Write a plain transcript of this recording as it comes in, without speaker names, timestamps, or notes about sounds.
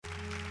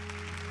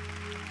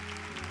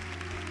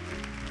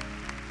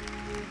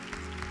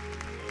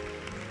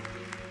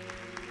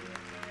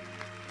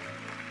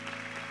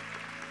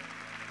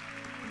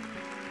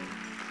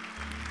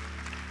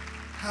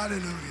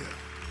Hallelujah.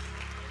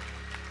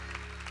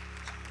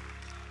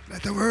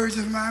 Let the words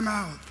of my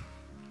mouth,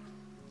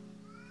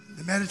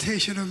 the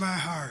meditation of my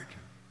heart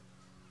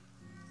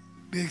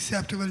be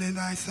acceptable in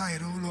thy sight,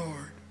 O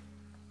Lord,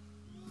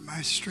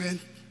 my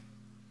strength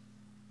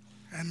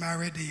and my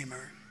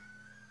Redeemer.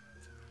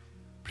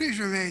 Please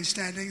remain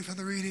standing for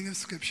the reading of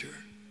Scripture.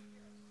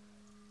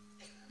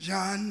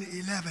 John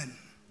 11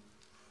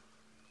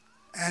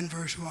 and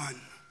verse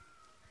 1.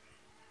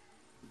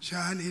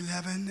 John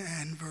 11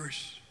 and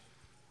verse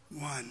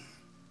 1.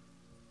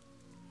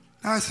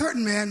 Now a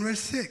certain man was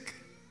sick,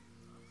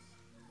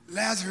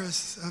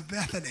 Lazarus of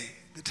Bethany,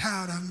 the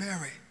town of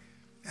Mary,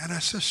 and her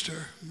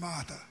sister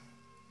Martha.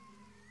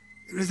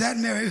 It was that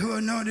Mary who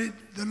anointed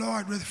the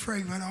Lord with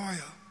fragrant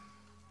oil,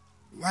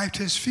 wiped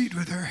his feet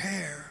with her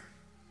hair,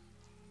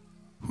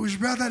 whose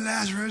brother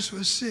Lazarus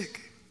was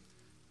sick.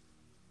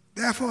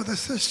 Therefore the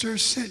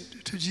sisters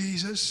sent to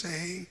Jesus,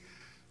 saying,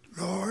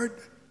 Lord,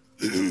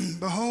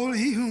 behold,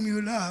 he whom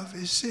you love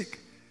is sick.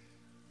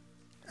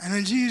 And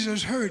when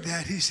Jesus heard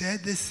that, he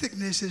said, this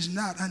sickness is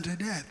not unto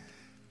death,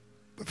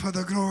 but for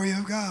the glory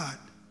of God,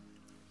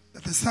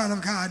 that the Son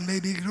of God may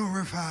be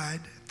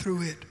glorified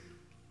through it.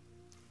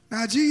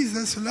 Now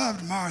Jesus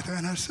loved Martha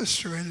and her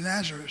sister and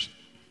Lazarus.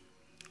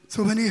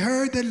 So when he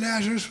heard that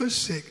Lazarus was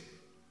sick,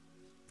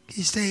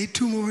 he stayed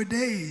 2 more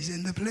days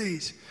in the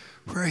place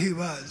where he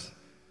was.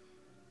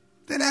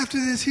 Then after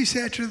this he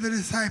said to the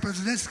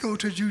disciples, let's go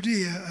to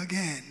Judea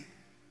again.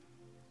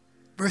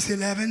 Verse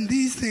 11,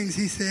 these things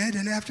he said,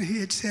 and after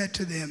he had said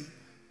to them,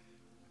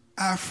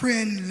 our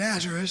friend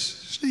Lazarus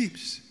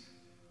sleeps,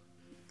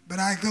 but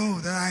I go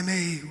that I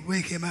may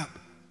wake him up.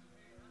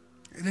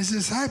 And his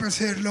disciples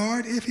said,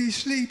 Lord, if he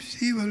sleeps,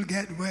 he will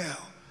get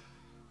well.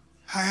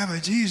 However,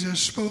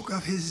 Jesus spoke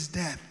of his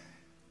death,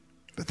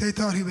 but they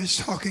thought he was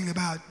talking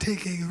about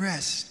taking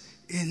rest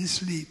in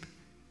sleep.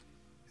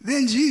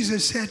 Then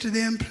Jesus said to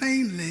them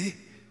plainly,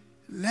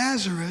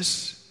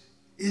 Lazarus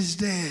is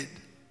dead.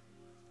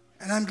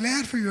 And I'm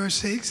glad for your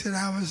sakes that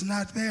I was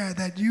not there,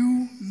 that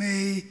you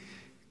may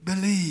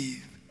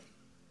believe.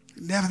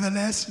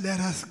 Nevertheless, let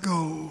us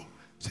go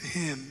to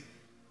him.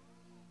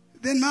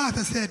 Then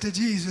Martha said to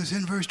Jesus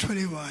in verse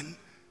 21,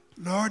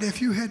 Lord,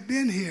 if you had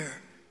been here,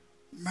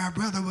 my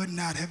brother would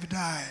not have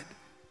died.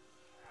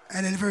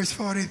 And in verse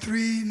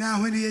 43,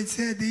 now when he had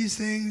said these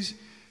things,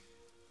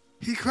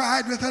 he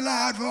cried with a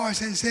loud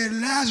voice and said,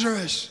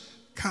 Lazarus,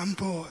 come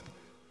forth.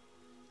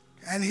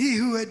 And he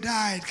who had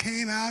died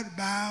came out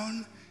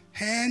bound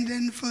hand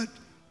and foot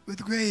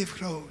with grave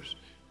clothes,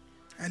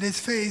 and his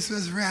face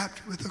was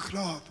wrapped with a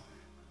cloth.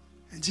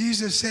 And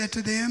Jesus said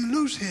to them,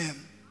 loose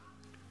him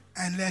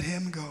and let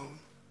him go.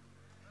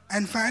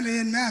 And finally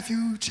in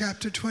Matthew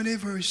chapter 20,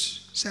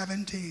 verse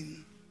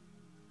 17.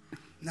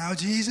 Now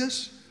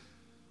Jesus,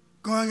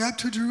 going up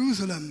to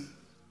Jerusalem,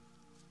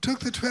 took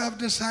the 12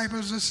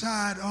 disciples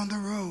aside on the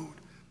road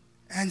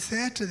and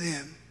said to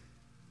them,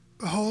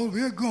 behold,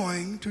 we're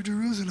going to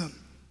Jerusalem,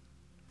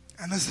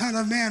 and the Son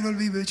of Man will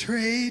be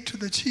betrayed to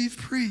the chief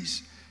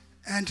priests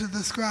and to the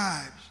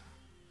scribes,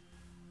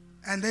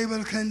 and they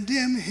will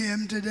condemn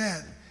him to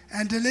death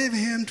and deliver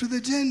him to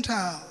the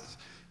Gentiles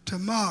to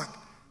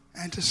mock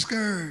and to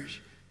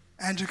scourge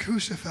and to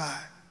crucify.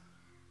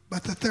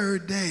 But the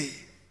third day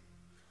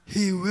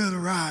he will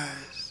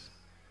rise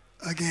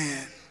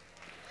again.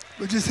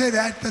 Would you say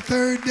that? The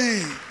third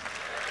day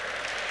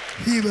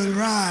he will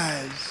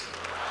rise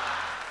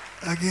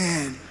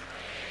again.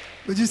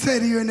 Would you say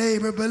to your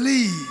neighbor,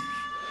 believe?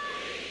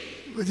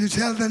 Would you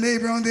tell the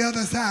neighbor on the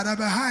other side or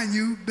behind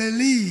you,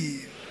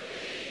 believe?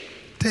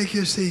 Take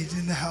your seats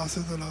in the house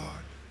of the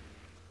Lord.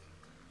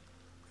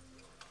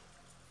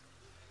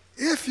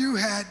 If you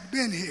had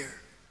been here,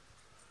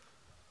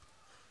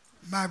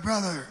 my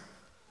brother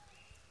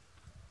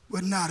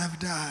would not have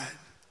died.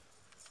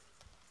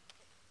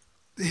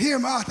 The here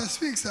Martha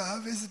speaks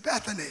of is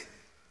Bethany,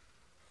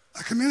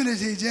 a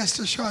community just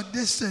a short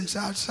distance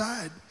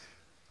outside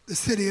the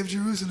city of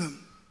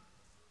Jerusalem.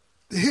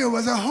 The here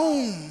was a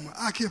home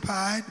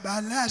occupied by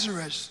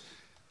Lazarus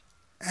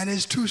and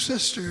his 2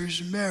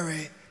 sisters,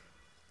 Mary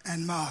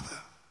and Martha.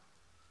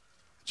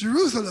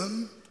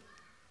 Jerusalem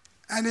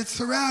and its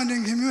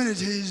surrounding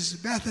communities,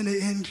 Bethany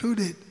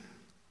included,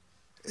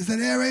 is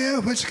an area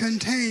which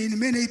contained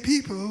many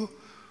people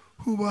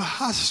who were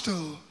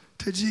hostile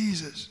to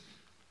Jesus.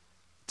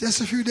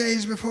 Just a few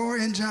days before,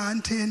 in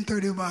John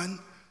 10:31,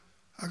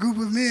 a group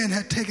of men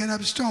had taken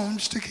up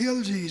stones to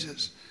kill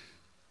Jesus.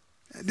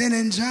 And then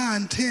in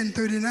John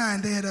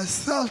 10:39, they had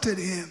assaulted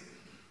him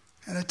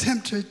and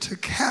attempted to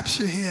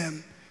capture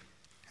him,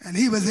 and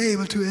he was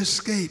able to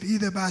escape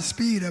either by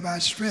speed or by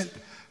strength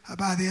or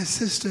by the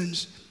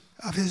assistance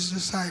of his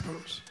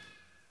disciples.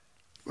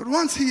 But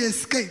once he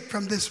escaped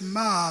from this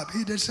mob,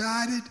 he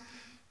decided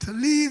to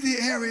leave the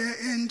area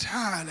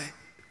entirely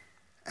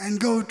and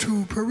go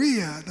to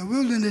Perea, the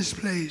wilderness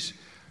place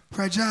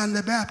where John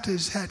the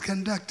Baptist had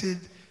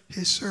conducted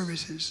his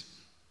services.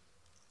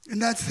 In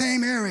that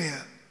same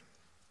area,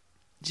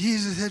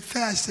 Jesus had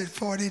fasted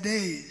 40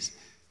 days.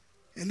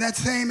 In that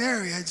same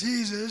area,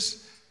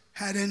 Jesus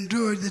had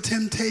endured the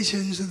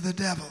temptations of the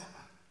devil.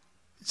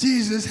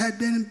 Jesus had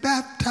been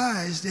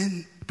baptized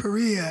in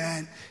Perea,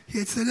 and he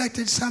had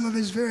selected some of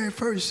his very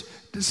first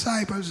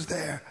disciples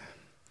there.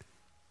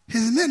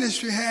 His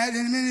ministry had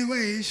in many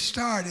ways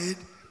started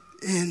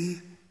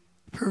in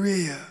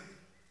Perea.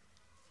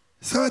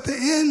 So at the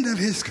end of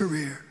his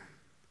career,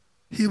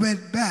 he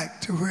went back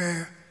to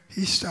where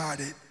he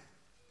started.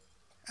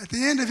 At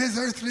the end of his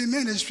earthly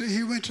ministry,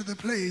 he went to the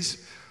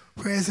place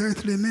where his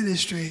earthly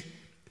ministry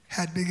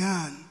had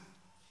begun.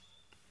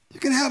 You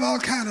can have all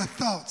kinds of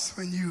thoughts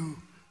when you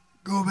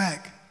go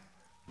back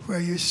where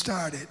you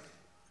started.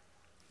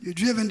 You're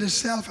driven to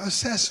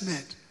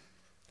self-assessment,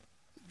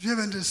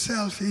 driven to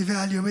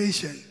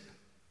self-evaluation.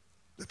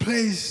 The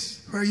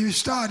place where you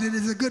started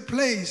is a good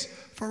place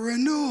for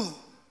renewal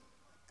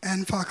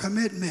and for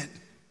commitment,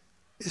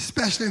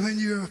 especially when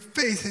you're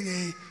facing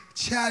a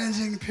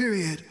challenging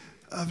period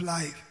of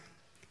life.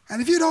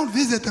 And if you don't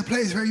visit the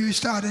place where you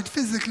started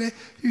physically,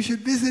 you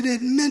should visit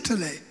it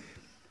mentally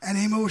and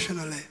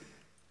emotionally.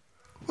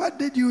 What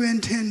did you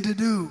intend to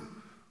do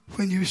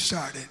when you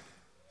started?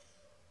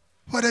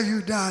 What have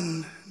you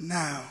done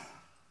now?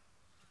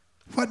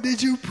 What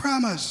did you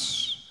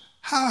promise?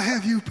 How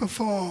have you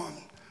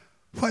performed?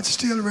 What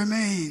still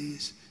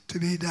remains to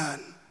be done?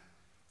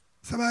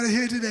 Somebody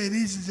here today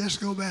needs to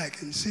just go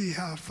back and see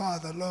how far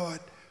the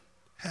Lord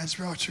has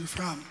brought you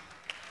from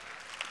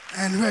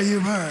and where you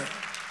were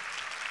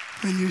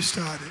when you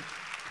started.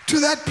 To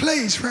that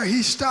place where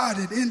he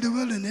started in the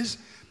wilderness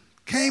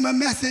came a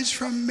message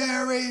from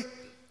Mary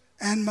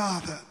and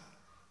Martha.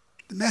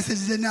 The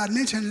message did not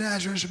mention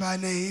Lazarus by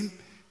name.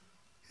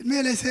 It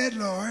merely said,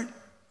 Lord,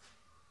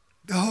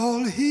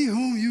 behold, he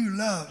whom you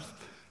love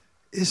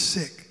is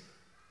sick.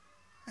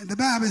 And the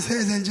Bible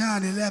says in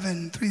John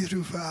 11,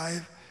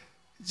 3-5,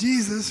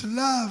 Jesus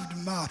loved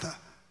Martha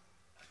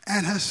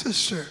and her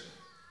sister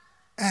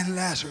and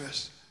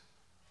Lazarus.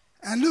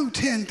 And Luke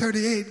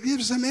 10:38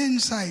 gives some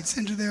insights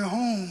into their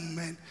home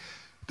and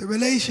the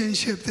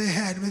relationship they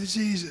had with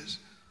Jesus.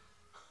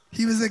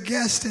 He was a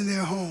guest in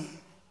their home.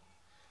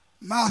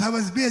 Martha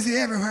was busy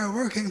everywhere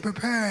working,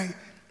 preparing,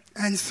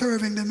 and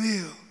serving the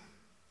meal.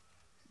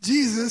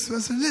 Jesus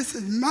was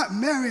listening,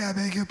 Mary, I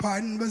beg your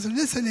pardon, was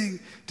listening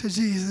to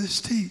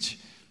Jesus teach.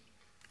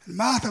 And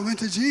Martha went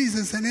to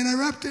Jesus and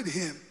interrupted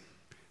him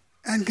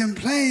and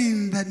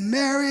complained that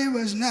Mary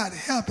was not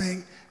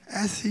helping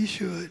as he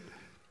should.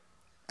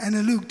 And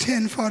in Luke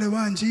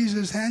 10:41,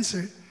 Jesus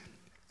answered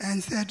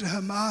and said to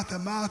her, Martha,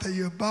 Martha,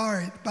 you're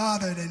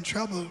bothered and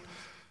troubled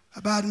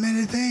about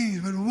many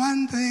things, but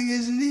one thing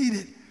is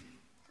needed.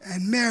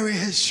 And Mary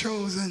has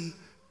chosen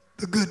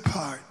the good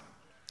part,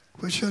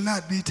 which shall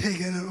not be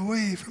taken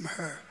away from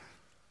her.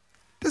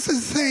 This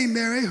is the same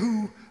Mary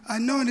who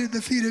anointed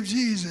the feet of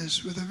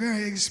Jesus with a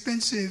very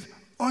expensive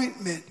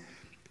ointment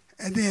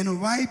and then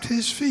wiped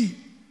his feet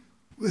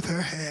with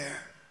her hair.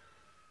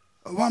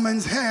 A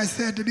woman's hair is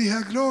said to be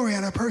her glory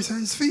on a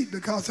person's feet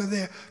because of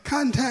their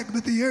contact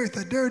with the earth,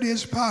 the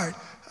dirtiest part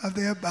of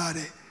their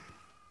body.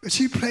 But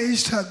she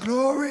placed her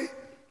glory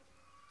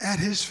at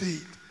his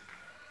feet.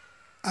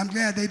 I'm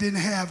glad they didn't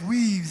have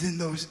weaves in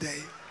those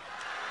days.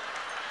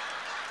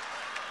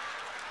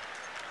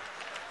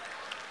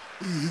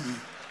 Mm-hmm.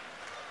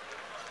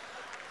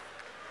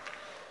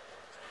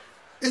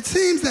 It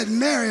seems that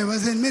Mary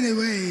was in many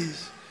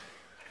ways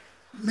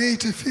made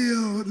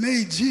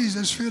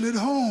Jesus feel at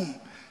home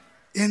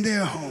in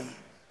their home.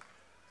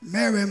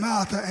 Mary,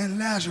 Martha, and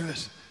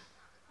Lazarus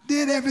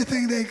did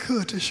everything they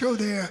could to show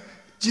their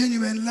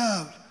genuine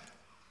love,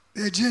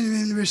 their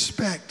genuine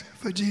respect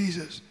for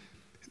Jesus.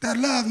 That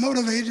love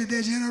motivated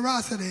their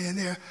generosity and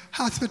their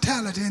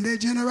hospitality, and their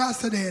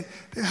generosity and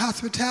their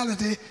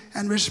hospitality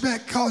and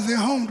respect caused their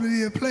home to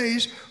be a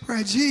place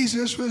where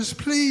Jesus was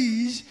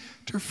pleased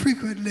to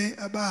frequently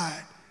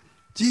abide.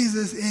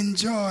 Jesus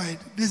enjoyed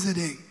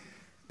visiting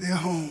their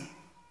home.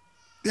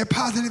 Their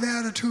positive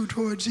attitude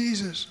toward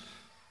Jesus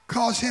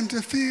caused him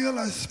to feel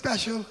a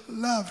special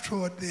love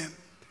toward them,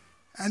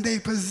 and they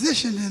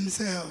positioned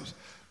themselves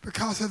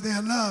because of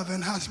their love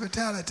and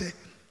hospitality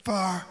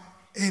for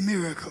a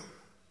miracle.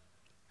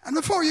 And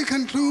before you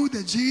conclude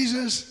that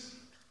Jesus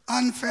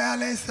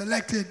unfairly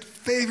selected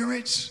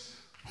favorites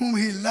whom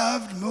he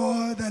loved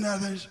more than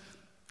others,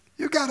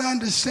 you've got to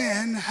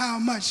understand how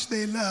much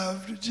they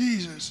loved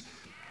Jesus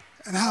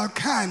and how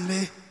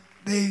kindly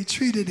they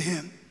treated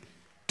him.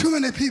 Too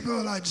many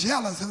people are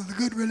jealous of the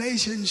good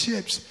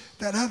relationships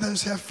that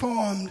others have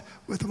formed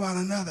with one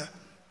another.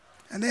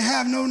 And they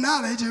have no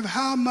knowledge of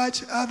how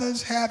much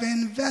others have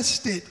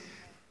invested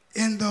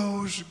in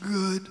those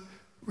good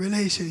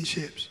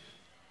relationships.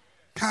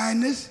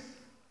 Kindness,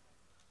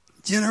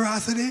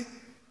 generosity,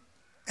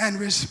 and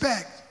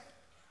respect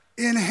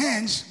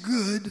enhance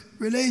good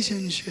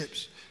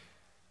relationships.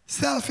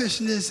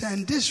 Selfishness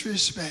and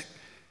disrespect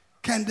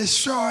can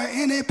destroy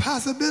any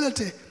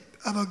possibility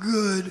of a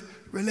good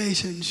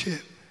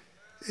relationship.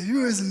 If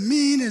you're as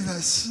mean as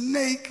a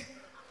snake,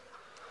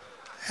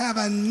 have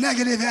a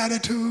negative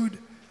attitude,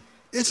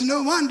 it's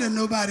no wonder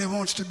nobody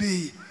wants to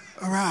be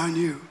around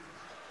you.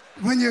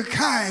 when you're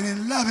kind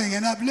and loving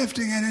and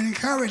uplifting and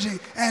encouraging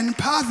and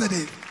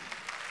positive,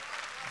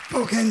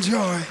 folk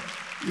enjoy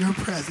your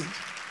presence.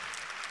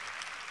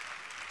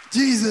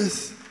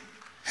 Jesus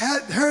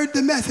had heard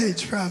the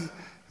message from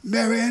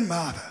Mary and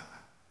Martha,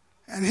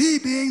 and he,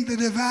 being the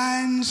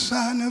divine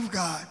Son of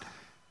God,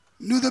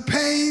 knew the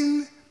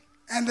pain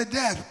and the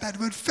death that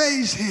would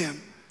face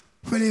him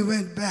when he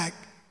went back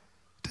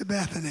to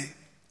Bethany.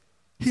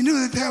 He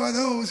knew that there were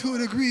those who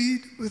had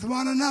agreed with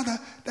one another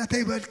that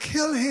they would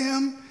kill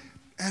him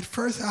at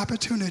first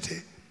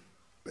opportunity.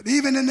 But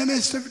even in the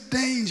midst of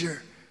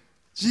danger,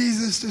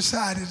 Jesus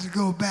decided to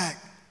go back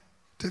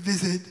to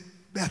visit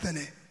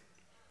Bethany.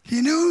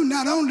 He knew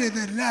not only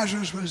that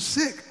Lazarus was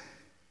sick,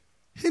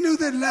 he knew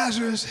that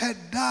Lazarus had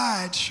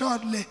died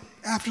shortly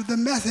after the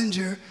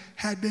messenger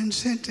had been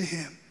sent to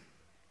him.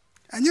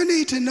 And you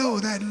need to know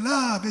that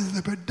love is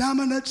the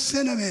predominant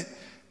sentiment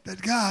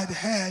that God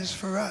has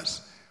for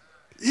us.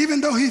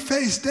 Even though he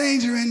faced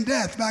danger and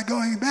death by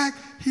going back,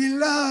 he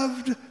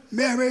loved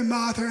Mary,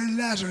 Martha, and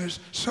Lazarus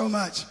so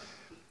much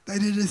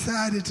that he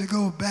decided to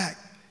go back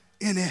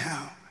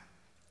anyhow.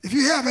 If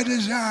you have a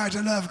desire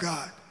to love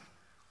God,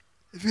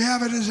 if you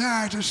have a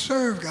desire to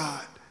serve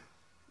God,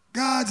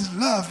 God's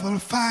love will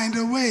find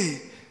a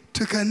way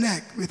to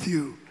connect with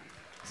you.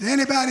 Is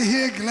anybody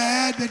here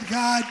glad that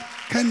God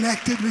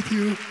connected with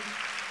you?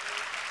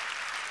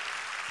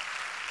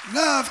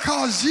 Love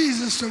caused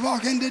Jesus to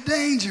walk into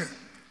danger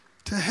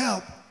to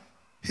help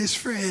his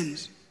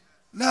friends.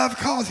 Love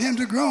caused him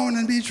to groan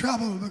and be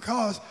troubled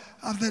because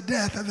of the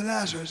death of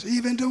Lazarus,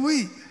 even to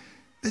weep.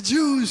 The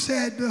Jews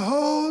said,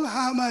 "Behold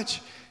how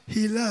much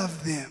he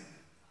loved them."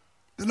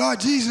 The Lord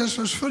Jesus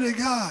was fully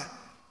God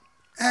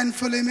and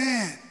fully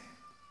man.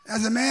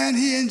 As a man,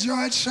 he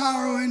enjoyed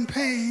sorrow and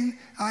pain,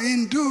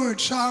 endured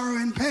sorrow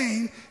and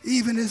pain,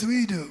 even as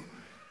we do.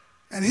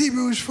 And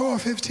Hebrews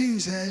 4:15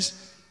 says,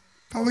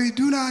 "For we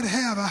do not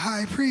have a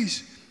high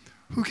priest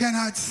who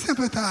cannot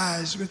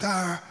sympathize with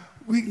our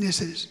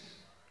weaknesses,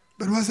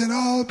 but was in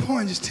all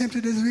points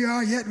tempted as we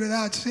are, yet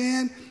without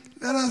sin.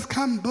 Let us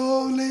come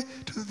boldly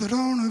to the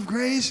throne of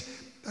grace,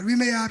 that we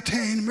may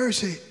obtain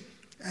mercy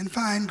and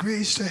find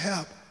grace to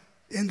help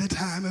in the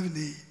time of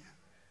need."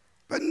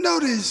 But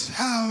notice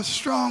how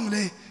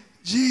strongly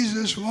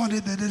Jesus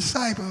wanted the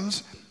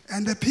disciples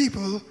and the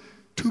people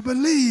to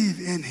believe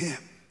in him.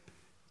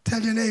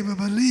 Tell your neighbor,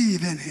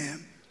 believe in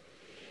him.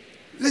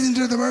 Listen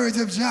to the words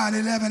of John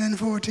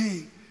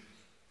 11:14.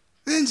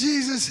 Then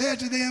Jesus said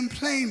to them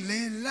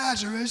plainly,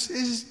 "Lazarus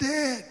is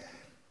dead."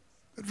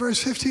 But verse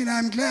 15,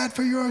 "I'm glad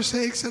for your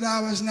sakes that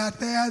I was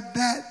not there,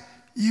 that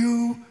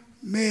you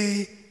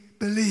may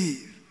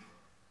believe."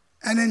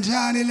 And in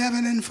John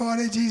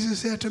 11:40, Jesus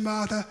said to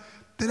Martha,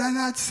 "Did I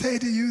not say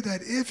to you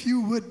that if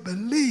you would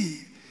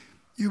believe,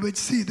 you would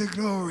see the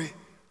glory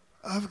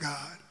of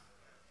God?"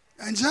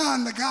 And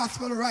John, the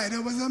gospel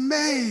writer, was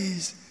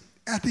amazed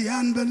at the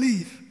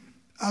unbelief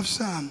of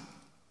some.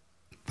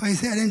 For he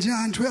said in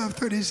John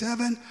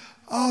 12:37,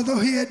 although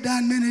he had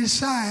done many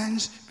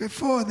signs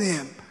before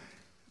them,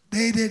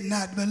 they did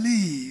not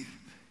believe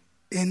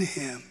in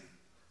him.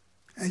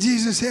 And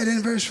Jesus said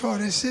in verse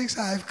 46,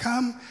 "I have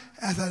come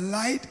as a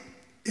light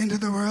into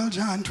the world,"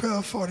 John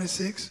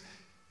 12:46,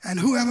 "and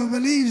whoever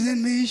believes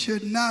in me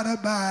should not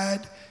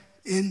abide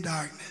in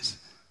darkness."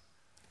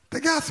 The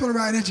gospel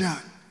writer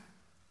John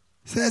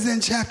says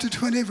in chapter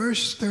 20,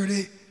 verse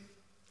 30,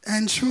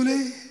 "And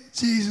truly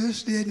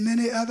Jesus did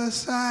many other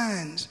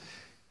signs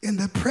in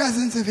the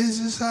presence of his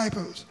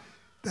disciples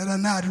that are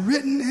not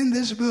written in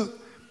this book,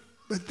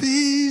 but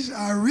these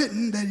are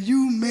written that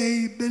you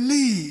may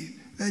believe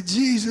that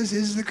Jesus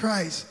is the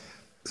Christ,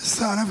 the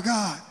Son of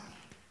God,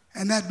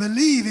 and that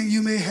believing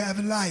you may have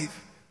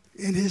life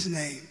in his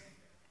name."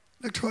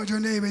 Look toward your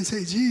neighbor and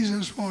say,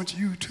 Jesus wants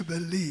you to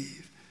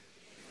believe.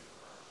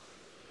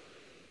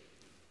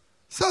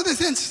 So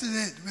this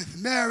incident with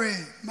Mary,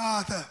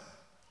 Martha,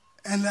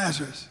 and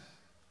Lazarus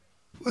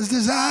was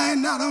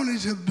designed not only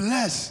to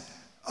bless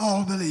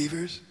all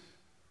believers,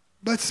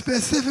 but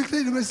specifically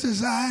it was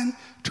designed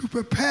to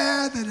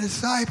prepare the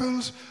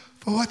disciples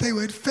for what they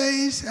would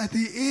face at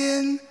the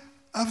end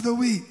of the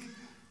week.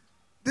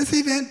 This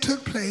event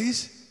took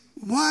place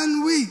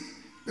 1 week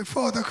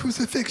before the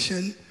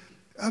crucifixion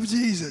of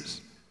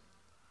Jesus.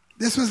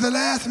 This was the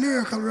last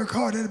miracle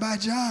recorded by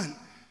John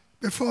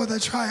before the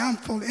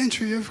triumphal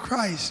entry of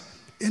Christ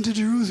into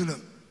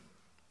Jerusalem.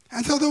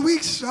 And so the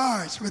week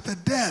starts with the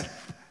death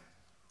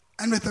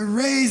and with the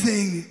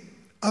raising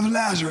of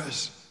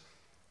Lazarus.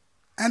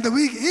 And the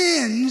week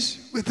ends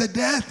with the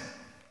death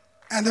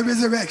and the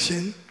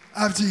resurrection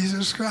of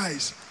Jesus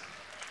Christ.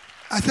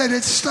 I said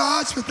it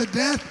starts with the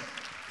death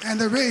and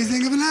the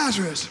raising of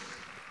Lazarus.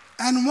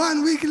 And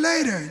 1 week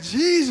later,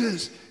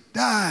 Jesus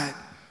died,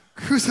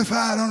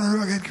 crucified on a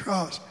rugged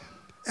cross,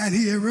 and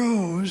he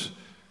arose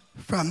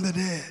from the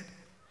dead.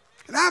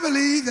 And I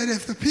believe that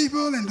if the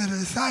people and the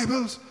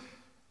disciples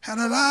had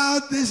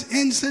allowed this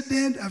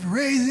incident of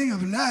raising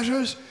of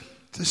Lazarus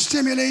to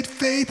stimulate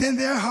faith in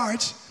their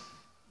hearts,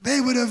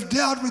 they would have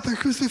dealt with the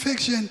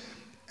crucifixion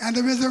and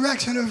the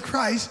resurrection of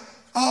Christ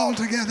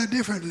altogether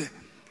differently.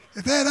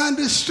 If they had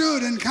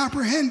understood and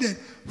comprehended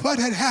what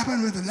had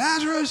happened with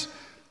Lazarus,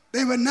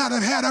 they would not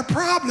have had a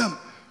problem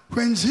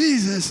when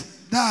Jesus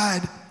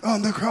died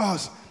on the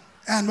cross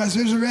and was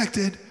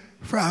resurrected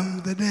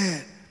from the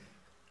dead.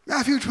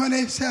 Matthew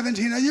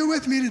 20:17. Are you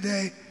with me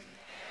today?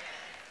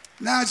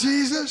 Now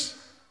Jesus,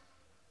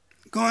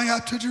 going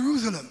up to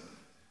Jerusalem,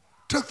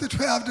 took the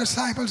 12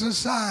 disciples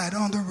aside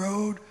on the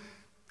road,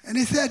 and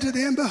he said to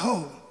them,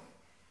 behold,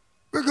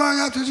 we're going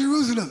up to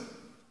Jerusalem.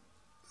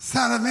 The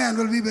Son of Man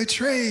will be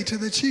betrayed to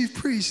the chief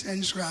priests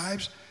and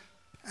scribes,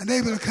 and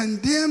they will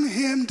condemn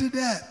him to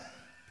death.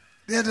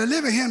 They'll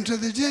deliver him to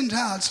the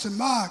Gentiles to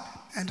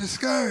mock and to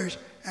scourge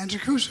and to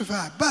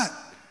crucify. But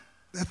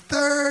the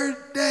third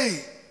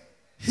day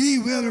he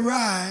will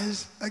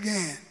rise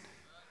again.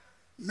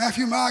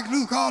 Matthew, Mark,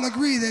 Luke all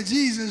agree that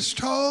Jesus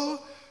told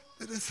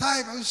the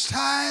disciples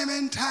time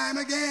and time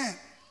again,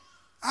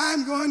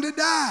 I'm going to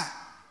die,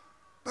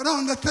 but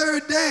on the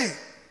third day,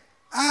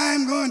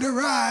 I'm going to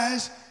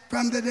rise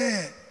from the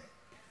dead.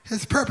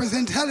 His purpose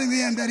in telling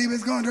them that he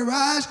was going to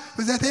rise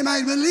was that they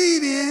might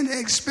believe in,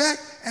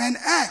 expect, and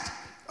act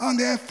on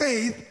their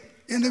faith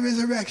in the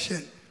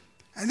resurrection.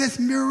 And this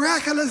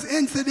miraculous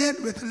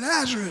incident with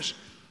Lazarus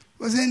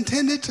was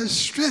intended to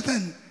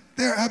strengthen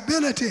their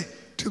ability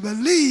to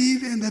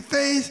believe in the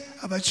face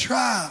of a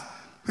trial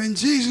when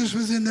Jesus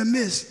was in the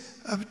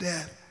midst of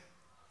death.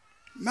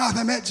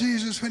 Martha met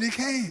Jesus when he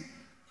came,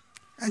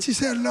 and she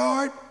said,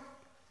 Lord,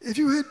 if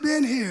you had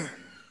been here,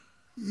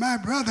 my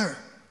brother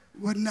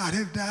would not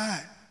have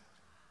died.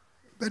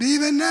 But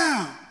even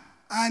now,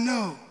 I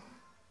know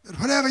that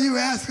whatever you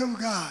ask of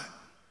God,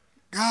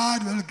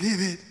 God will give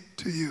it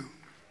to you.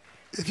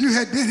 If you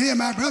had been here,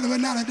 my brother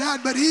would not have died.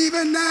 But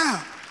even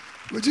now,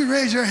 would you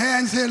raise your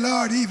hand and say,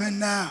 Lord, even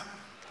now?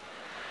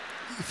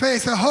 You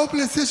face a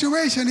hopeless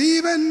situation,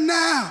 even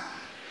now,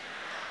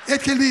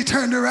 it can be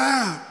turned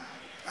around.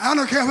 I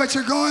don't care what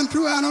you're going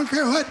through. I don't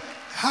care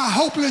how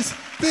hopeless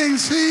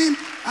things seem.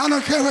 I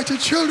don't care what your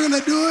children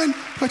are doing,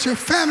 what your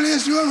family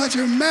is doing, what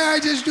your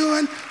marriage is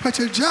doing, what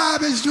your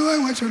job is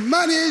doing, what your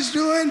money is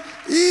doing.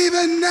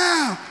 Even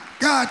now,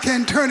 God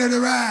can turn it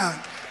around.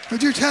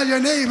 Would you tell your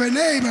neighbor,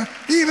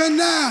 even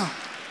now,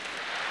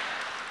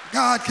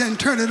 God can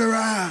turn it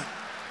around.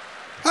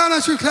 Why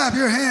don't you clap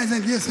your hands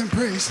and give some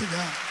praise to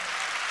God?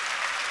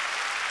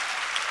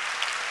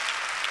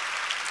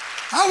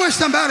 I wish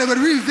somebody would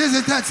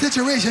revisit that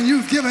situation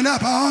you've given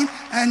up on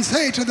and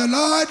say to the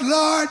Lord,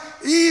 Lord,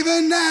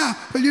 even now,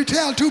 will you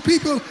tell two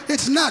people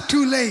it's not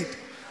too late?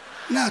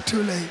 Not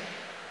too late.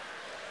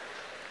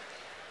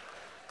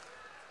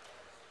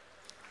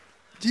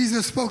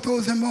 Jesus spoke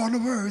those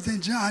immortal words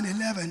in John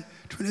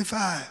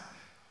 11:25,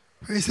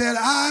 where he said,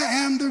 I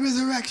am the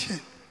resurrection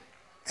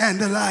and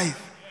the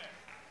life.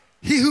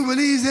 He who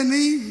believes in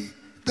me,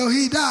 though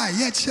he die,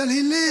 yet shall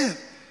he live.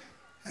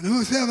 And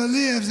whosoever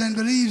lives and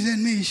believes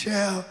in me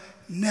shall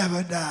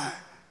never die.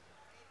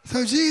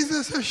 So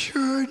Jesus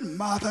assured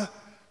Martha,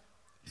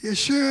 he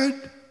assured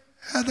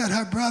her that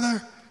her brother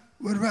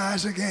would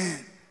rise again.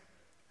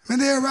 When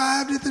they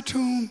arrived at the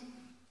tomb,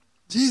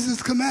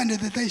 Jesus commanded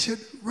that they should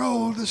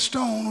roll the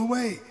stone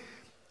away.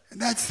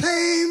 And that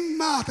same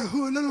Martha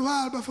who a little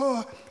while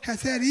before had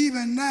said,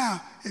 even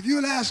now, if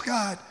you'll ask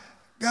God,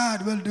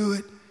 God will do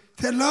it,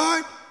 said,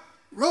 Lord,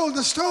 roll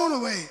the stone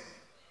away.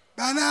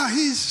 By now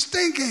he's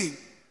stinking.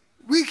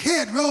 We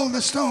can't roll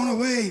the stone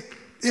away.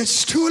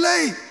 It's too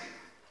late.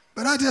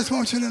 But I just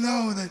want you to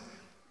know that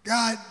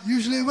God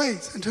usually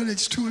waits until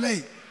it's too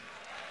late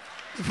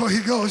before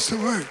he goes to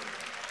work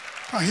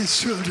for his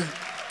children.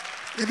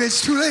 If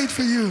it's too late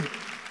for you,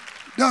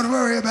 don't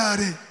worry about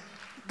it.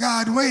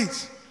 God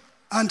waits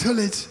until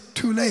it's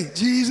too late.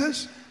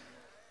 Jesus,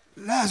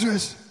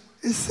 Lazarus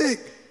is sick.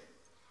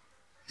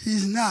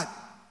 He's not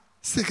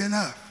sick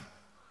enough.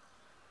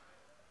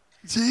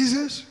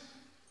 Jesus,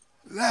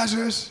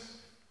 Lazarus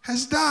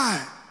has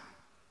died.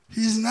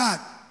 He's not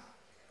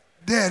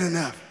dead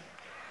enough.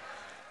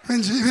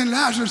 When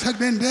Lazarus had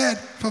been dead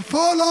for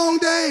 4 long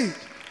days,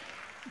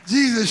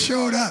 Jesus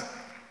showed up,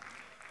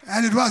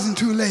 and it wasn't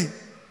too late.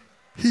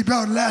 He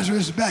brought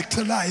Lazarus back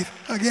to life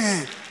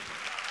again.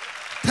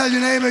 Tell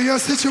your neighbor, your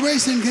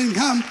situation can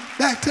come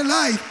back to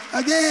life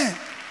again.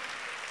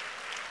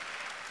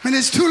 When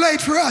it's too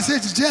late for us,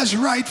 it's just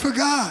right for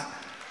God.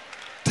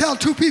 Tell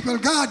 2 people,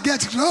 God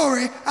gets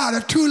glory out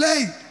of too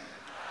late.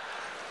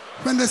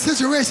 When the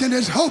situation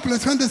is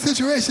hopeless, when the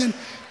situation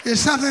is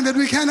something that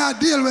we cannot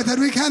deal with, that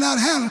we cannot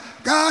handle,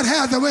 God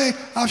has a way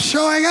of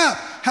showing up.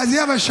 Has he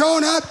ever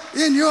shown up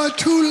in your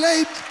too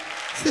late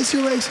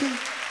situation?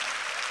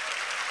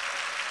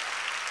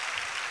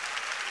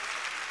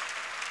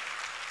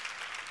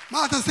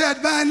 Martha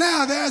said, by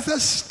now there's a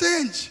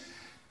stench.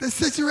 The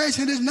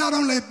situation is not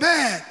only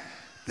bad,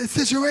 the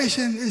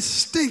situation is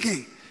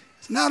stinking.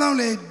 It's not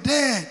only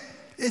dead,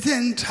 It's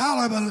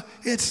intolerable.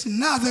 It's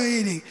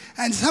nauseating.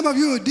 And some of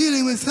you are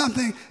dealing with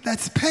something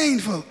that's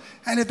painful.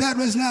 And if that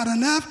was not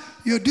enough,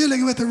 you're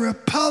dealing with the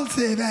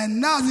repulsive and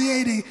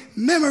nauseating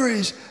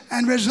memories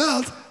and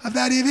results of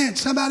that event.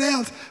 Somebody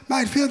else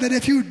might feel that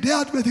if you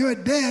dealt with your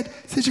dead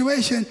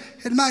situation,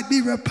 it might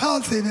be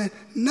repulsive and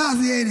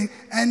nauseating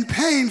and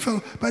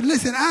painful. But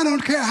listen, I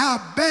don't care how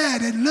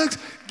bad it looks.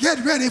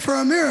 Get ready for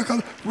a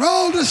miracle.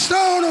 Roll the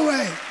stone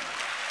away.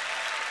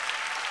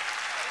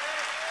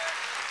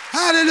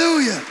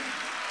 Hallelujah.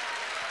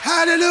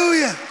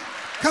 Hallelujah.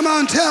 Come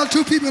on, tell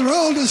two people,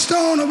 roll the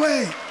stone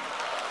away.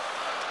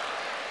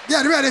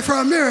 Get ready for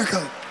a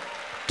miracle.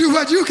 Do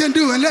what you can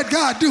do and let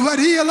God do what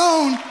he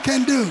alone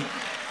can do.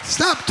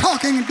 Stop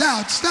talking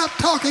doubt. Stop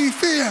talking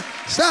fear.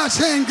 Start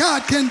saying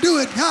God can do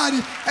it. God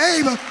is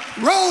able.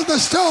 Roll the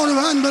stone of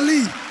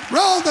unbelief.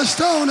 Roll the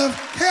stone of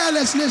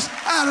carelessness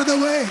out of the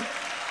way.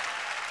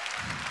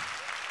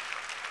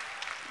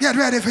 Get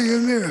ready for your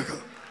miracle.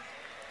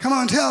 Come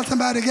on, tell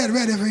somebody, get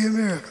ready for your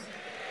miracle.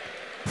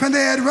 When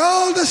they had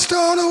rolled the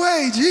stone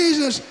away,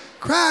 Jesus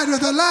cried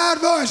with a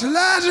loud voice,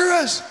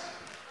 Lazarus,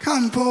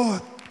 come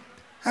forth.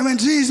 And when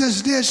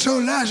Jesus did so,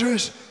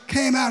 Lazarus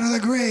came out of the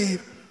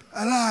grave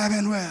alive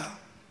and well.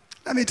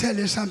 Let me tell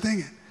you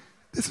something.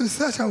 This was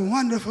such a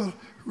wonderful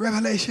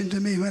revelation to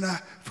me when I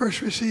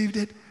first received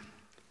it.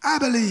 I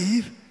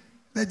believe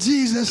that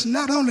Jesus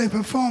not only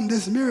performed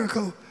this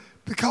miracle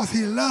because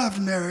he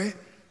loved Mary,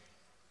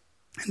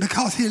 and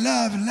because he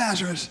loved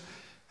Lazarus,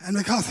 and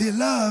because he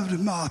loved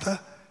Martha,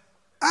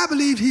 I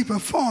believe he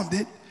performed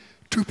it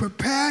to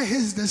prepare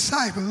his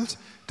disciples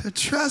to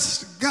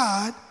trust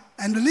God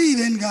and believe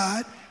in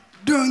God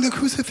during the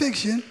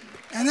crucifixion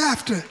and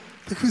after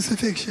the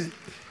crucifixion.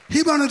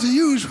 He wanted to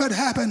use what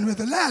happened with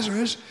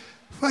Lazarus,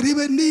 what he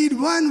would need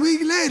 1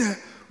 week later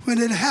when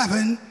it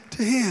happened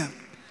to him.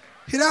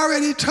 He'd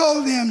already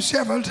told them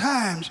several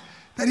times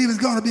that he was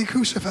going to be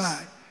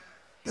crucified,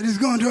 that he was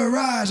going to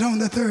arise on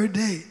the third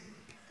day.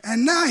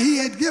 And now he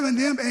had given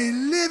them a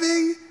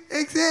living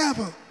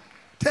example.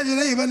 Tell your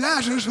neighbor,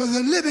 Lazarus was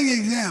a living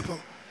example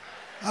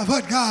of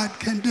what God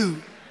can do.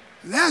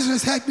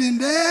 Lazarus had been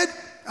dead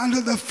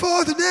until the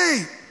fourth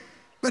day,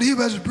 but he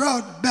was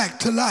brought back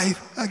to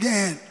life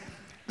again.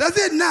 Does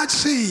it not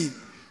seem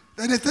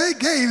that if they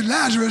gave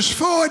Lazarus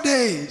 4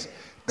 days,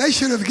 they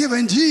should have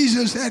given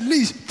Jesus at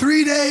least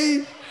 3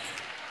 days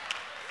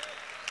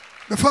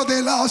before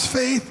they lost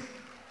faith,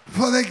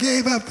 before they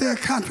gave up their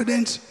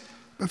confidence,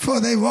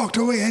 before they walked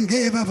away and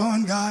gave up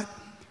on God?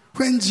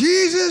 When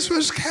Jesus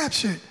was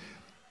captured,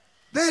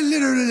 they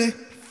literally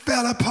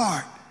fell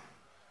apart.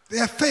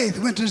 Their faith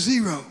went to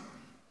zero.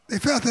 They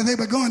felt that they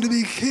were going to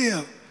be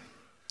killed.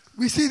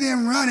 We see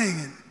them running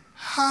and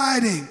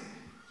hiding,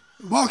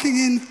 walking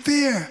in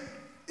fear,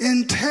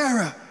 in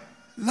terror,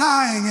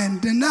 lying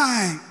and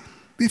denying.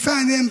 We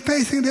find them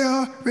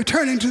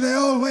returning to their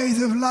old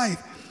ways of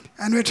life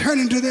and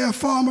returning to their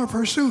former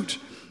pursuits.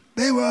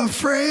 They were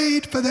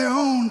afraid for their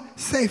own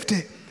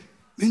safety.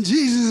 And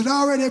Jesus had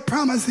already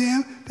promised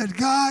them that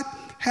God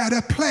had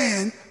a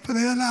plan for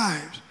their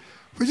lives.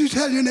 Would you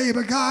tell your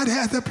neighbor, God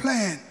has a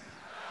plan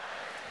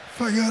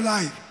for your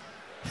life?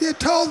 He had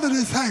told the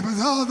disciples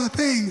all the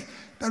things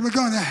that were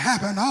going to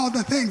happen, all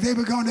the things they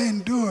were going to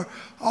endure,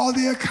 all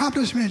the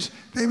accomplishments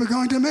they were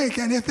going to make.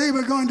 And if they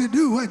were going to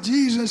do what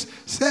Jesus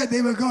said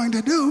they were going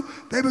to do,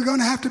 they were going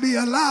to have to be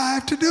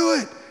alive to do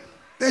it.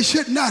 They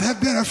should not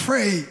have been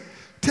afraid.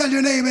 Tell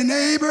your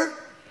neighbor,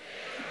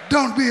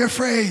 don't be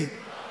afraid.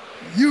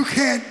 You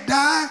can't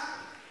die.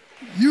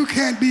 You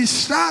can't be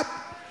stopped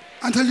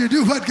until you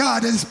do what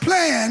God has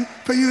planned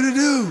for you to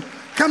do.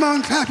 Come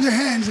on, clap your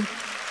hands.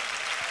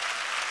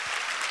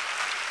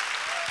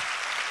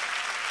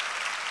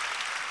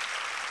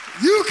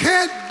 You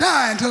can't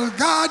die until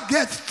God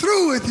gets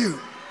through with you.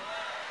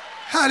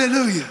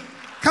 Hallelujah.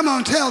 Come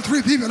on, tell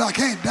 3 people, I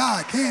can't die,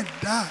 I can't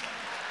die.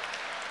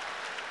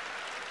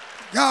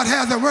 God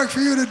has a work for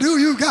you to do,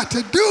 you've got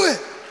to do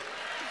it.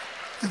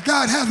 If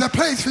God has a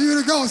place for you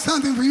to go,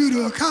 something for you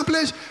to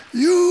accomplish,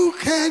 you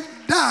can't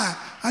die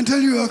until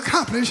you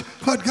accomplish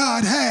what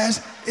God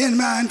has in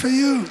mind for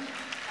you.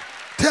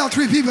 Tell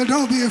 3 people,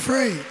 don't be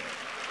afraid.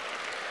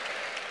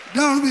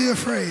 Don't be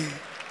afraid.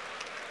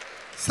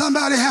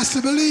 Somebody has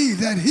to believe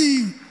that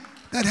he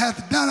that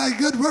hath done a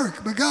good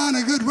work, begun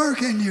a good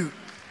work in you,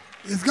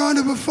 is going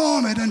to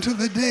perform it until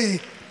the day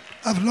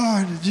of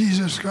Lord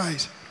Jesus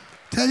Christ.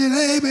 Tell your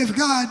neighbor, if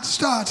God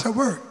starts a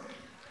work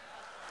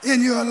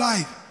in your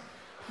life,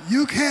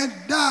 you can't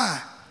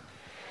die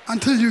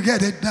until you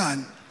get it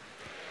done.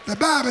 The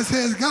Bible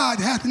says God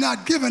hath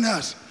not given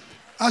us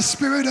a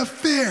spirit of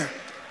fear,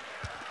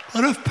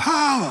 but of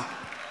power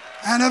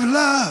and of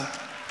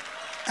love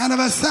and of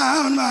a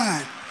sound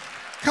mind.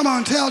 Come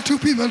on, tell 2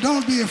 people,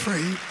 don't be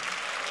afraid.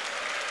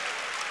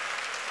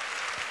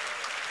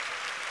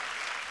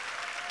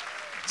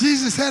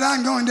 Jesus said,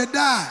 I'm going to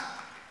die,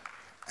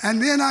 and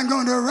then I'm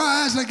going to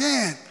rise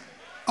again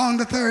on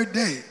the third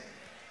day.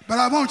 But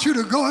I want you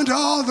to go into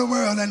all the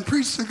world and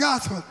preach the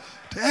gospel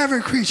to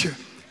every creature.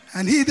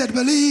 And he that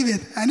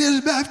believeth and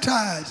is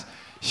baptized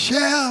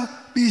shall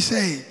be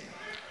saved.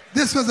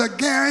 This was a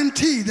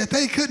guarantee that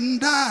they couldn't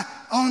die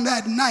on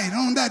that night,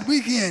 on that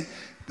weekend.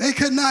 They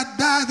could not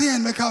die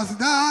then because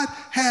God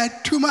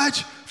had too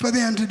much for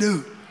them to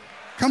do.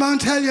 Come on,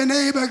 tell your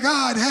neighbor,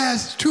 God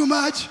has too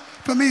much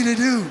for me to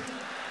do.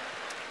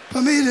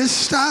 For me to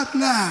stop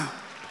now.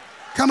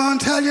 Come on,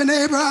 tell your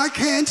neighbor, I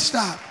can't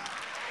stop.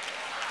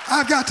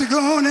 I've got to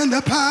go on in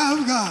the power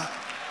of God.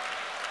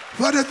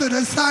 What if the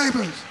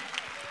disciples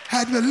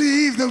had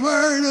believed the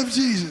word of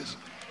Jesus,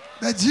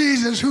 that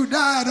Jesus who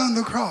died on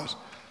the cross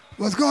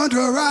was going to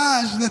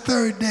arise the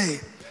third day?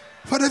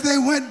 What if they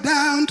went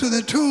down to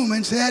the tomb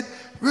and said,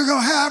 we're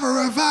going to have a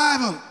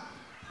revival,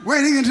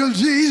 waiting until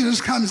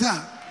Jesus comes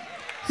out?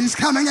 He's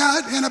coming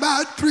out in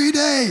about 3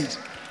 days.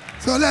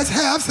 So let's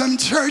have some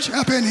church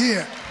up in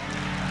here.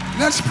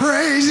 Let's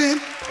praise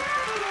him.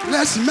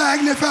 Let's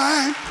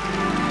magnify him.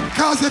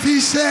 Because if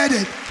he said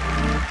it,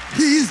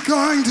 he's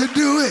going to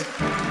do it.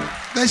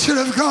 They should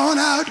have gone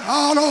out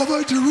all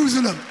over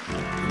Jerusalem,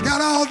 got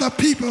all the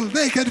people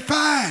they could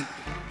find.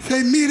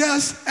 Say, meet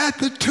us at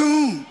the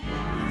tomb.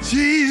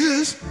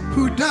 Jesus,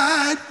 who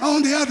died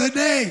on the other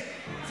day,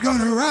 is going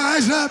to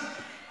rise up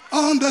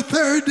on the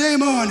third day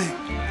morning.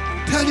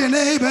 Tell your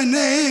neighbor,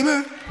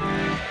 neighbor,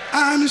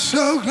 I'm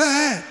so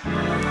glad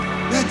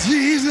that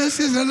Jesus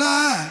is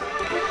alive.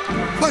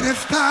 What if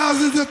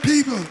thousands of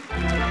people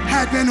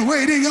had been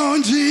waiting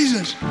on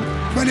Jesus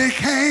when he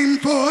came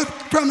forth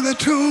from the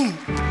tomb?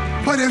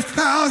 What if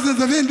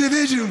thousands of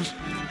individuals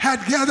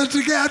had gathered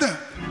together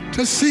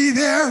to see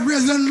their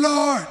risen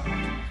Lord?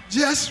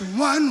 Just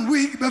 1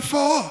 week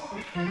before,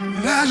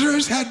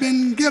 Lazarus had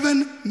been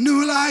given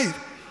new life.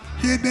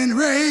 He had been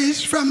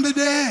raised from the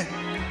dead.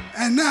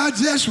 And now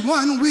just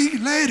 1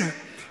 week later,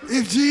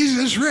 if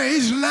Jesus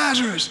raised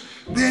Lazarus,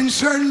 then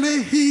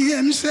certainly he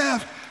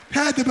himself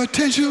had the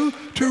potential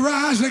to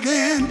rise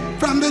again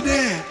from the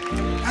dead.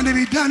 And if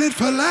he done it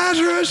for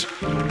Lazarus,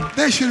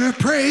 they should have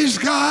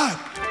praised God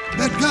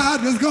that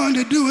God was going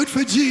to do it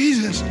for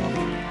Jesus.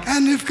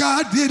 And if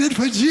God did it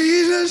for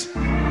Jesus,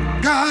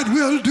 God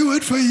will do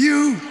it for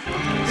you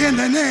in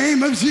the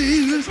name of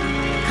Jesus.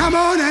 Come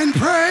on and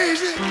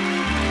praise him.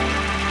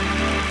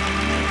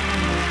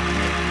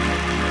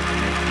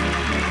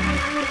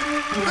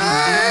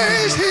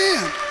 Praise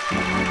him.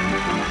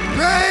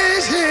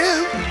 Praise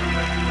him.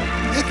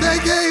 If they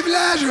gave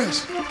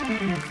Lazarus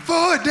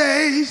 4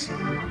 days,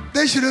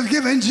 they should have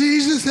given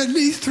Jesus at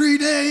least 3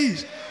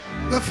 days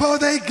before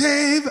they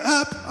gave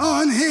up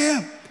on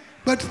him.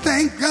 But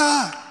thank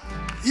God,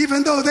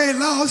 even though they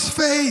lost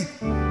faith,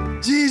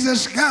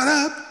 Jesus got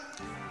up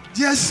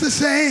just the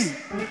same.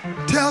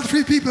 Tell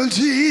 3 people,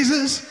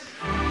 Jesus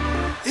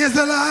is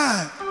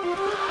alive.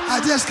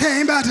 I just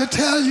came by to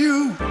tell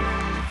you,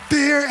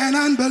 fear and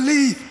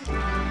unbelief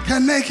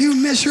can make you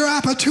miss your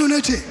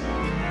opportunity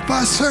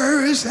for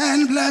service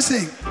and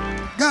blessing.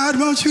 God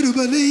wants you to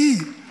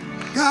believe.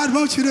 God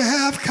wants you to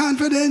have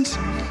confidence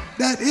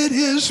that it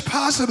is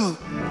possible.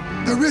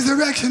 The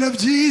resurrection of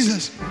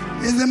Jesus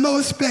is the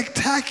most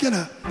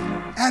spectacular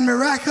and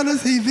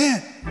miraculous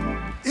event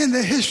in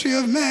the history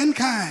of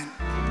mankind.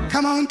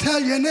 Come on, tell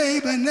your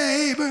neighbor,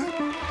 neighbor,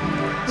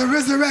 the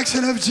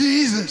resurrection of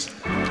Jesus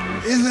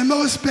is the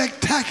most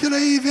spectacular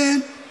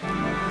event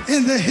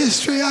in the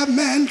history of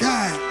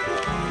mankind.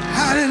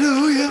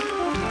 Hallelujah.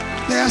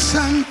 There are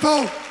some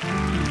folk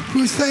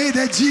who say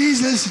that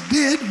Jesus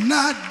did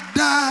not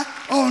die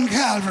on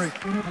Calvary.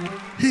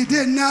 He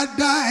did not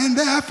die, and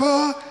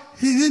therefore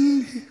he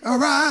didn't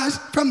arise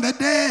from the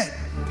dead.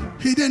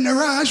 He didn't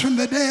arise from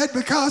the dead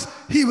because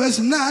he was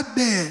not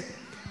dead.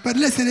 But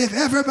listen, if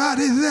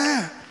everybody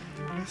there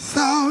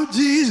saw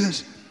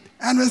Jesus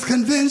and was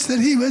convinced that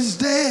he was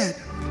dead,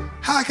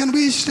 how can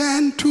we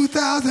stand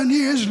 2,000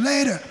 years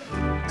later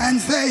and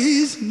say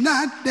he's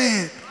not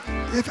dead?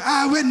 If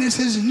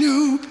eyewitnesses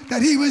knew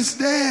that he was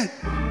dead,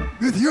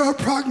 with your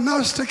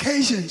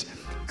prognostications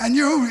and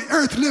your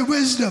earthly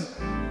wisdom,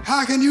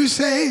 how can you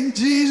say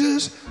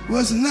Jesus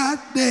was not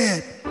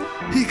dead?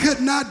 He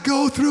could not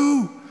go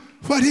through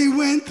what he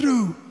went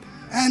through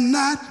and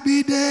not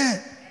be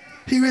dead.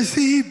 He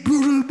received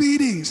brutal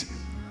beatings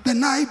the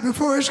night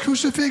before his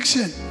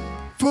crucifixion.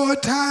 4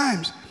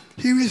 times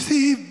he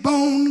received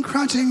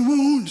bone-crunching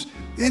wounds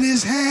in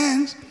his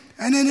hands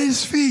and in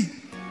his feet.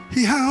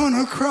 He hung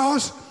on a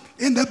cross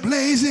in the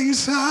blazing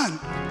sun.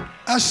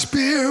 A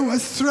spear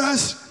was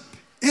thrust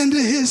into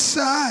his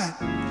side.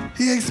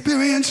 He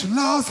experienced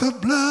loss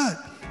of blood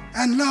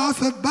and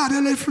loss of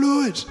bodily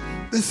fluids.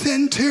 The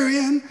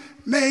centurion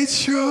made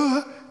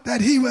sure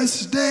that he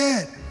was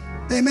dead.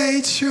 They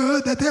made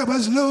sure that there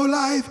was no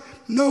life,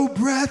 no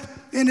breath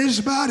in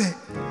his body.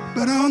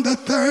 But on the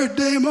 3rd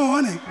day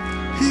morning,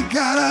 he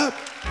got up.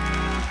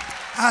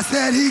 I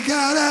said he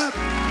got up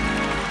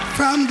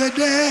from the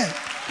dead.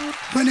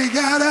 When he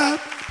got up,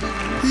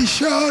 he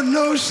showed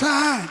no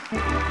sign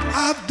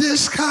of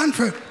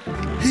discomfort.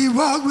 He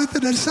walked with the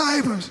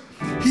disciples.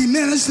 He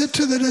ministered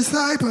to the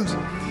disciples.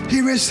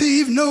 He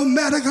received no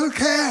medical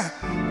care.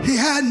 He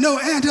had no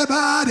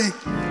antibiotic.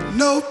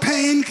 No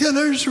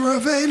painkillers were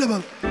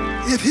available.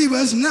 If he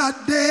was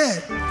not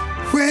dead,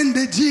 When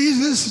did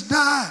Jesus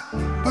die?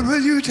 But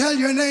will you tell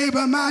your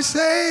neighbor, my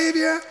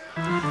Savior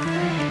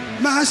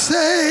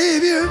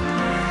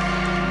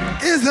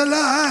is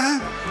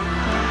alive.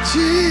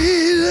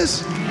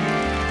 Jesus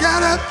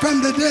got up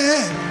from the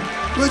dead.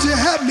 Would you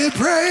help me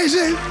praise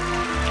him?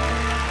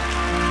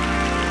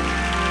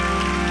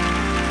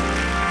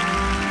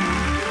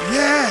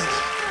 Yes.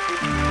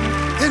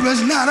 It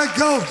was not a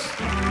ghost.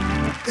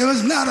 It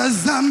was not a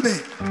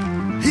zombie.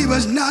 He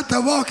was not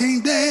the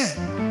walking dead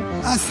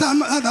or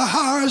some other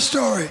horror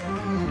story.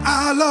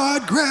 Our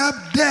Lord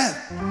grabbed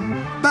death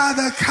by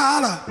the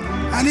collar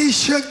and he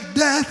shook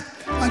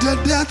death until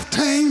death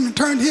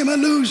turned him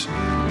loose.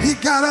 He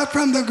got up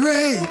from the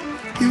grave.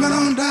 He went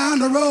on down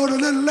the road a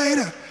little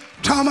later.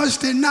 Thomas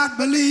did not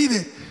believe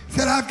it.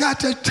 Said, I've got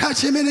to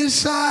touch him in his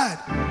side.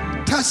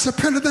 Touch the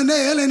print of the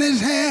nail in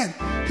his hand.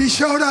 He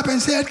showed up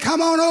and said,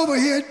 come on over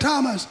here,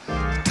 Thomas.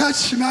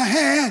 Touch my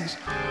hands.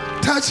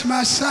 Touch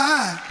my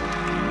side.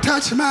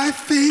 Touch my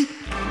feet.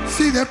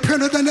 See the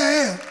print of the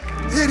nail.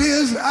 It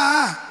is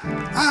I.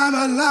 I'm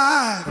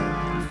alive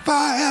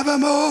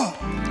forevermore.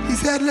 He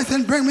said,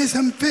 listen, bring me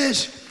some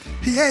fish.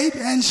 He ate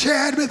and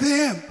shared with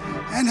him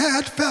and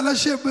had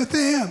fellowship with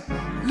him.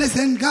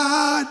 Listen,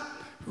 God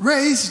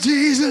raised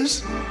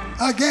Jesus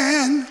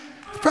again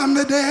from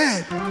the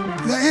dead.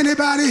 Is there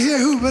anybody here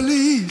who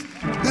believes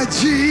that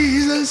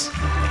Jesus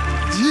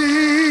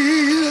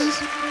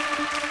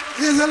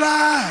is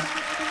alive?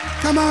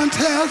 Come on,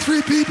 tell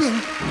 3 people,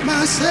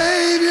 my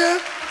Savior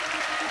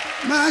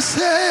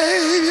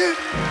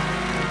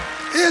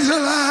is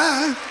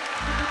alive.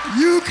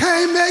 You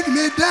can't make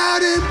me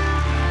doubt him.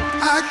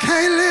 I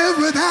can't live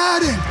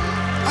without him.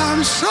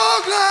 I'm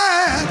so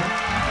glad.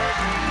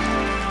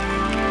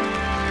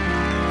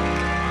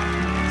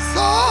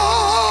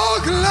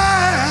 So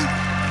glad.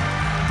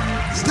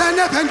 Stand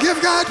up and give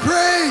God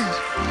praise.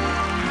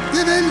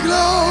 Give him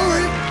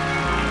glory.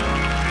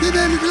 Give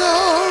him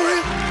glory.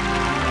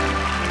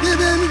 Give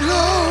him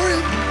glory.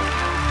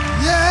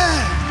 Yeah.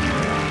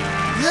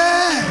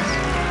 Yes.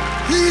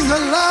 He's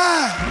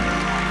alive.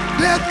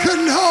 Death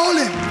couldn't hold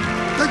him.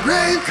 The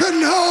grave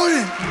couldn't hold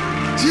him.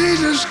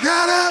 Jesus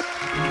got up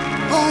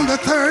on the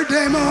 3rd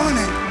day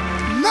morning.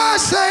 My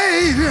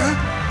Savior.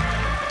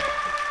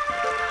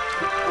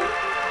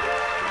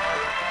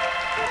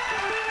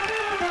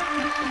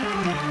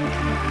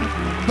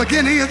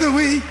 Beginning of the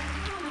week,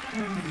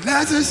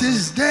 Lazarus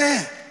is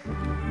dead.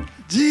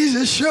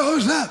 Jesus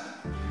shows up.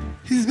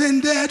 He's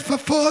been dead for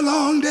 4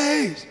 long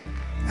days.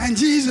 And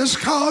Jesus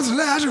calls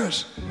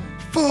Lazarus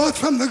forth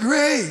from the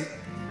grave.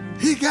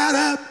 He got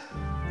up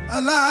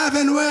alive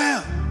and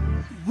well.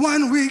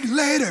 1 week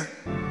later,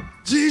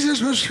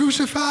 Jesus was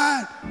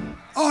crucified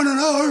on an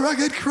old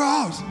rugged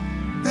cross.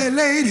 They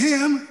laid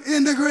him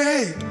in the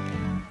grave.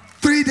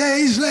 3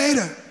 days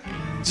later,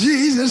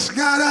 Jesus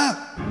got up.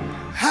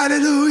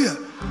 Hallelujah.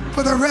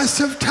 For the rest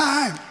of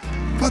time,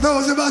 for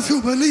those of us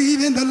who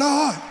believe in the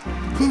Lord,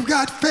 who've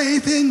got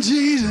faith in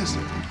Jesus,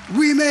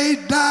 we may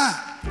die.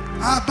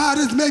 Our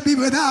bodies may be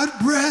without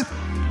breath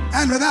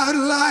and without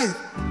life.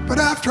 But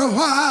after a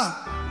while,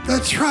 the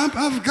trump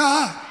of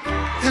God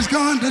is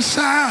going to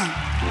sound.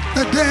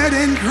 The dead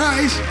in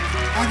Christ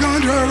are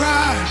going to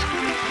arise.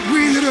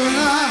 We that are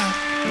alive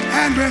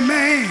and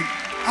remain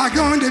are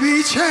going to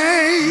be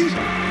changed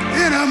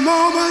in a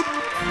moment.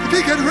 If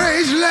he could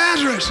raise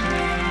Lazarus,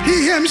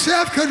 he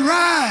himself could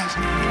rise.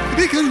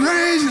 If he could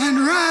raise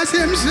and rise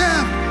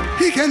himself,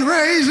 he can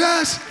raise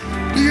us.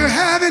 Do you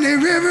have any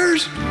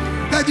rivers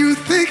that you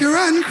think are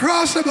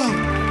uncrossable?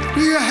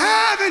 Do you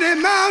have any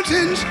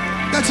mountains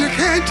that you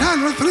can't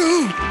tunnel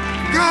through?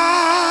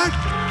 God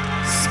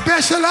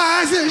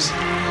specializes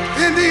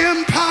in the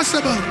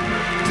impossible.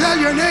 Tell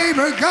your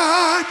neighbor,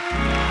 God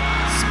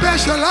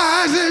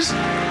specializes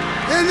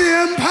in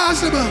the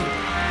impossible.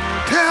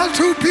 Tell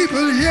 2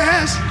 people,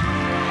 yes,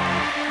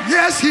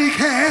 he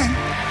can.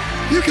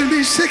 You can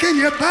be sick in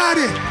your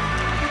body.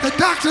 The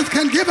doctors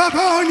can give up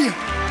on you.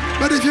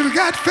 But if you've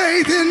got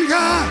faith in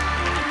God,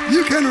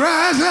 you can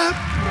rise up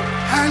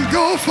and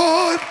go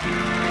forth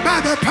by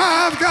the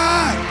power of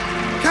God.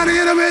 Can I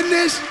get a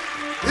witness?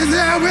 Is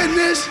there a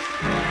witness?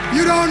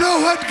 You don't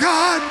know what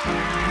God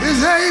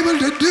is able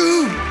to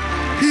do.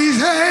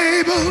 He's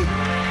able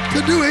to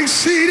do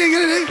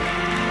exceedingly,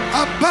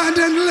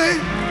 abundantly,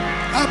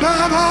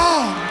 above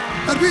all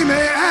that we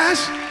may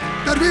ask,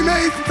 that we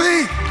may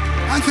think.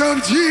 And so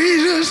if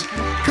Jesus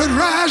could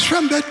rise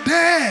from the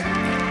dead,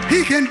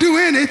 he can do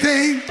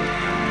anything.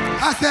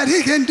 I said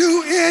he can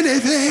do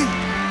anything.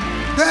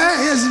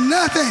 There is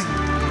nothing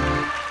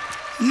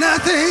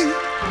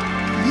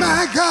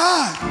my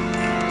God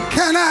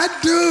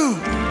cannot do.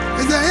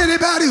 Is there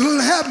anybody who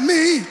will help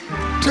me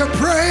to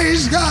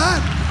praise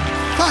God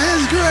for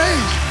his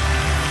grace?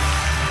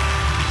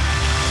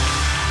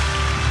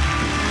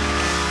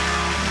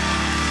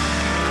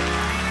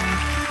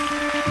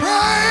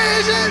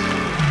 Praise him,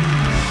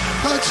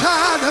 the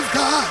child of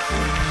God.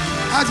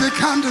 As we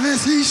come to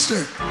this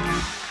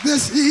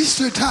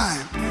Easter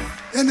time,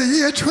 in the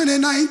year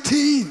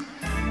 2019,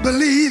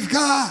 believe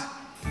God.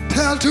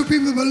 Tell 2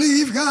 people,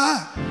 believe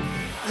God.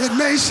 It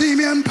may seem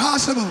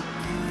impossible,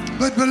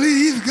 but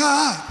believe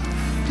God.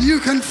 You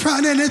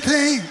confront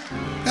anything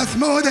that's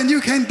more than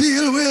you can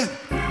deal with.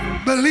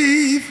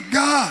 Believe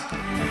God.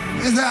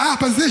 Is there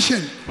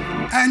opposition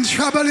and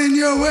trouble in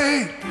your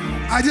way?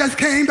 I just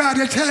came by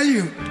to tell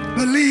you,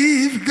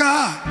 believe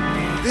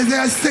God. Is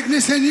there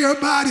sickness in your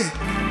body?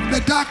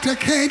 The doctor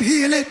can't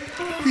heal it.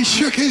 He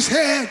shook his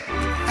head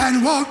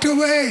and walked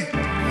away.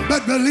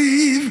 But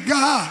believe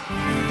God.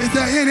 Is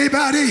there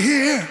anybody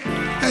here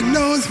that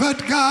knows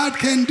what God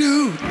can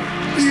do?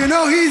 Do you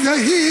know he's a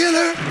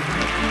healer?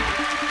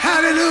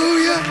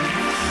 Hallelujah.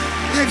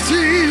 If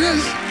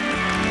Jesus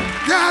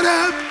got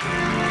up,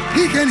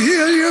 he can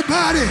heal your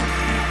body.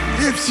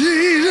 If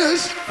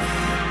Jesus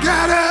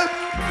got up,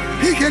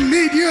 he can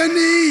meet your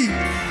need.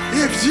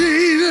 If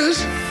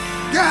Jesus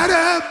got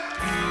up,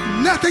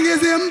 nothing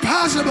is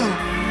impossible.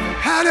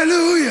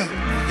 Hallelujah.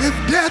 If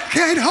death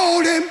can't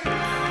hold him,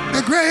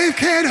 the grave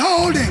can't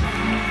hold him.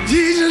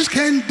 Jesus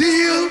can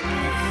deal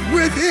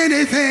with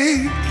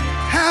anything.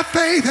 Have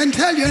faith and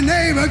tell your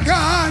neighbor,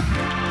 God,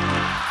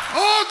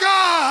 oh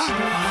God,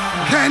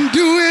 can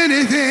do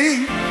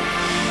anything.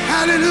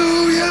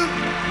 Hallelujah.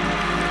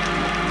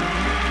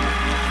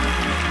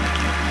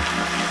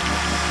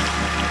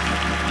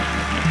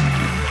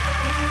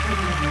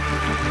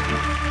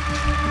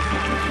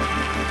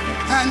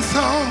 And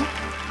so,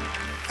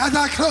 as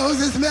I close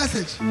this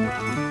message,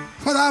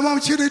 what I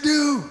want you to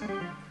do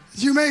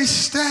is you may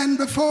stand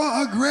before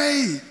a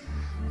grave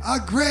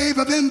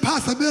of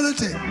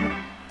impossibility,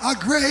 a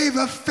grave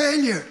of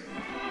failure.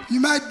 You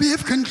might be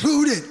have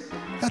concluded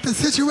that the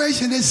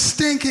situation is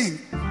stinking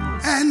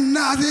and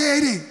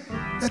nauseating,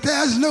 that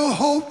there's no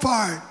hope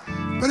for it.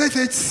 But if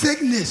it's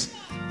sickness,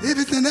 if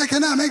it's an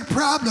economic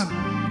problem,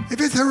 if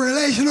it's a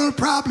relational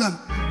problem,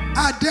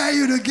 I dare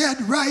you to get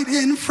right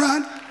in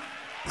front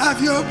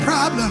of your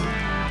problem,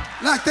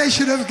 like they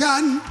should have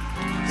gotten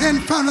in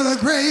front of the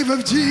grave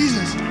of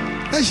Jesus.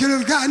 They should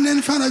have gotten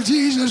in front of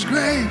Jesus'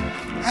 grave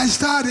and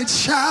started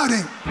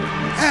shouting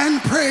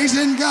and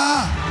praising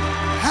God.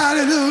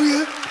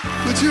 Hallelujah.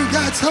 But you've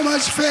got so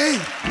much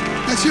faith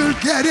that you'll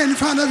get in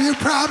front of your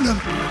problem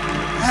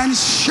and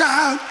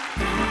shout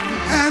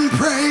and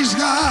praise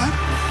God.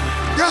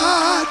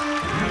 God,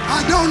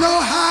 I don't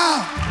know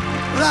how,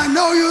 but I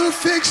know you'll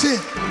fix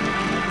it.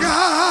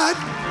 God,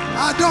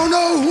 I don't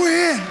know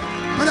when,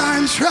 but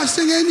I'm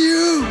trusting in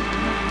you.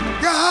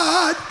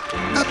 God,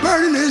 the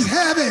burden is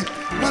heavy,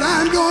 but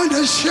I'm going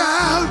to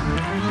shout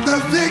the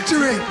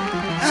victory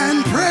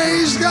and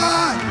praise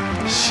God.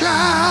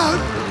 Shout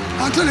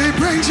until he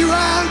brings you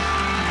out.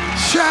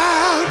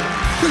 Shout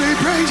till he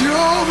brings you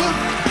over.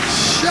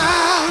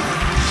 Shout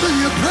till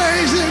you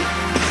praise him.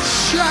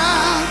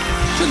 Shout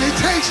till he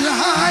takes you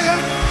higher.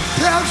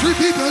 Tell 3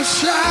 people,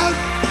 shout.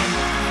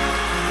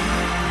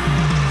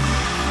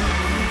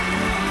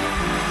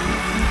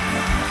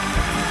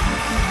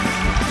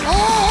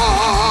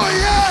 Oh,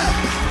 yeah.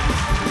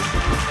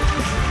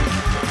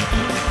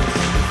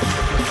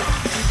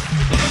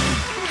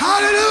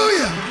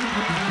 Hallelujah.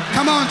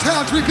 Come on,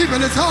 tell 3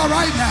 people it's all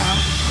right now.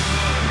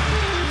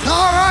 It's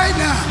all right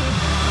now.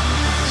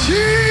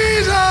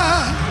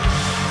 Jesus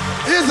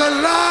is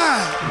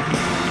alive.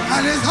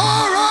 And it's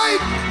all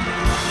right.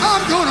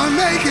 I'm going to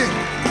make it.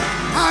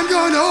 I'm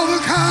going to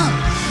overcome.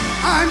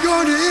 I'm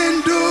going to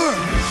endure.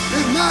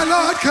 If my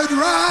Lord could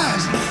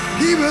rise,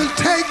 he will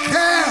take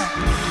care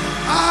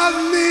of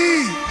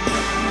me.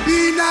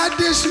 Be not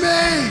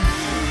dismayed,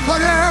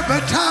 whatever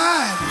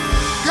time,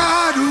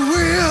 God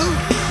will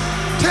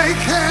take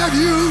care of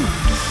you.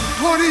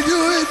 Won't he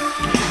do it?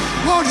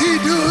 Won't he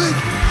do it?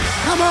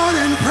 Come on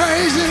and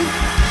praise him.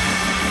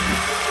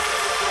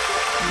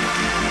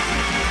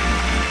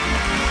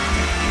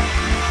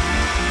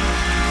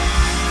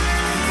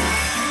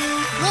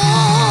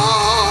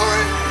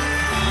 Glory!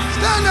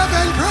 Stand up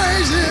and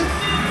praise him.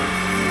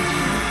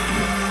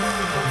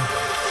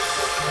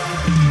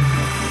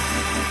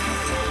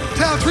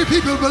 Tell 3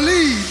 people,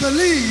 believe,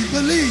 believe,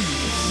 believe.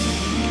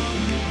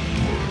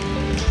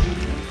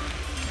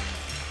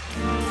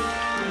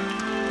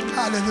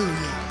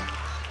 Hallelujah.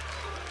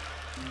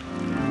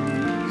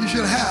 You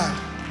should have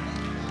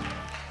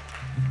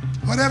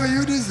whatever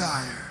you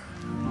desire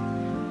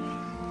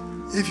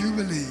if you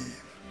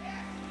believe.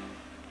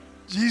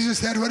 Jesus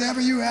said, whatever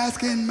you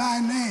ask in my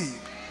name,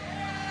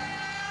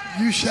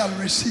 you shall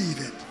receive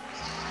it.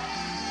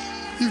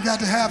 You've got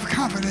to have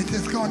confidence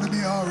it's going to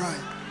be all right.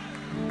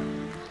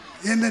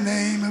 In the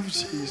name of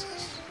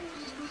Jesus.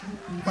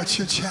 What's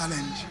your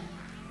challenge?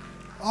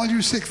 All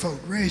you sick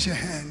folk, raise your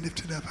hand,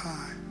 lift it up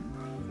high.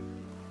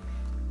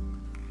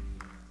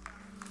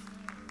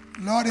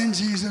 Lord, in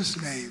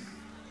Jesus' name,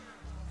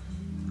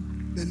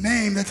 the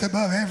name that's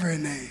above every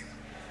name,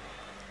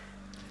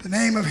 the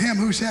name of him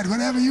who said,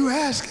 whatever you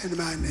ask in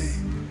my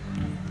name,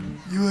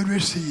 you would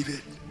receive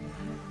it.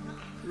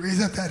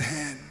 Raise up that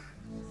hand.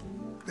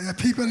 There are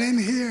people in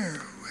here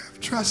who have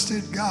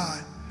trusted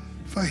God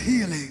for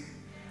healing.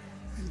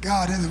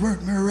 God has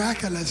worked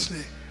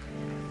miraculously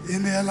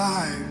in their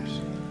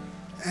lives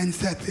and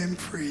set them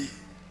free.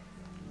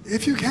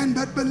 If you can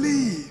but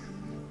believe,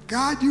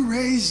 God, you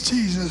raised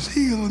Jesus,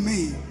 heal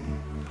me.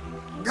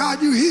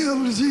 God, you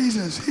healed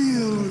Jesus,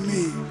 heal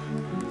me.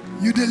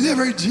 You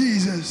delivered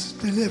Jesus,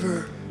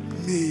 deliver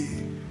me.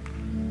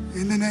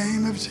 In the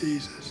name of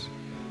Jesus.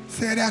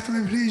 Say it after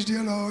me, please,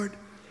 dear Lord.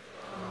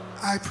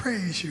 I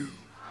praise you.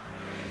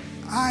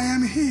 I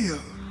am healed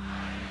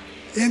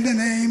in the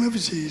name of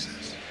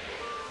Jesus,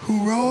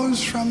 who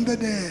rose from the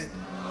dead.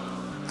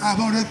 I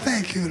want to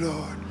thank you,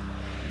 Lord,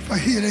 for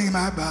healing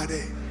my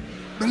body.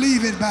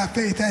 Believe it by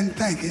faith and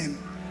thank him.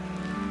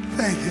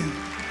 Thank him.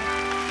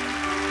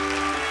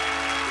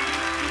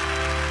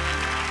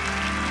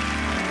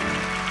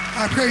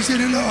 I praise you,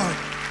 Lord.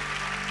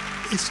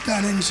 It's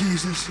done in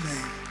Jesus'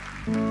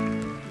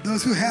 name.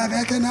 Those who have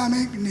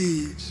economic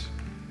needs,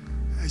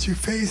 as you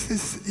face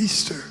this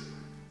Easter,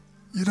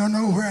 you don't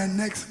know where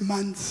next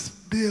month's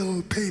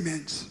bill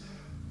payments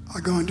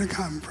are going to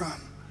come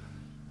from,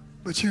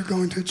 but you're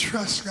going to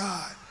trust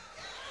God.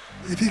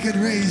 If he could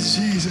raise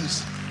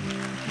Jesus,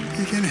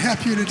 he can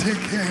help you to take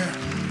care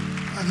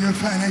of your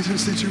financial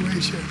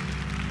situation.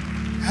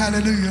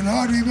 Hallelujah.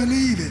 Lord, we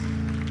believe it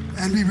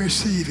and we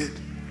receive it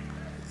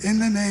in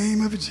the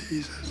name of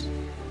Jesus.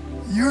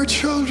 Your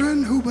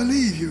children who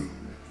believe you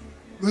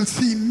will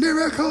see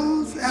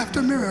miracles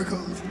after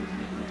miracles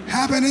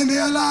happen in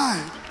their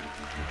lives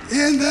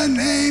in the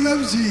name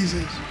of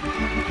Jesus.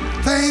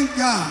 Thank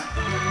God.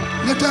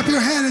 Lift up your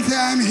hand and say,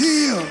 I'm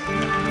healed.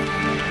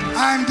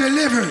 I'm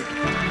delivered.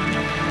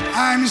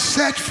 I'm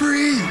set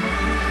free.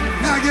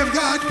 Now give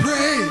God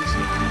praise.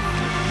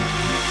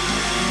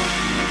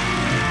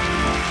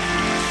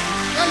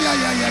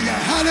 Yeah.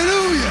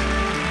 Hallelujah.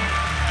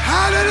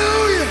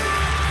 Hallelujah.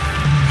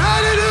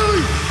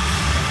 Hallelujah.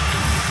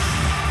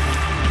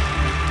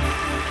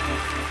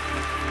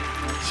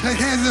 Shake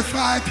hands with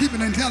 5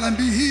 people and tell them,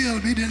 be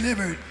healed, be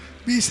delivered,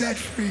 be set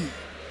free.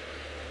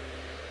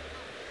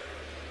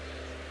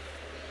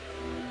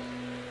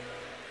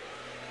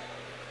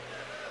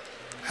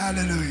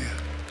 Hallelujah.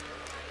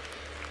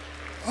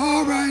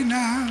 All right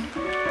now.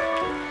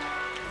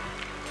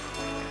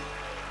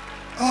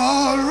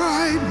 All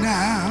right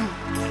now.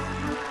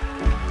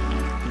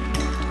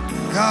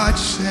 God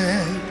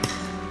said,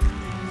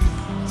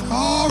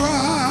 all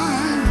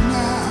right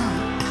now.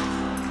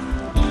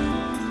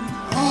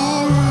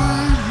 All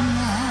right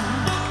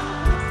now.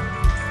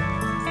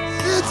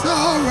 It's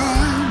all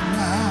right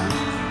now.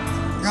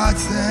 God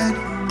said,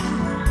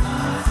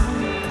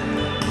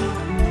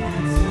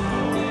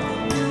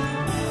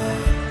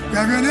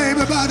 grab your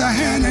neighbor by the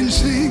hand and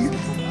sing,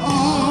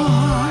 all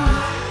right.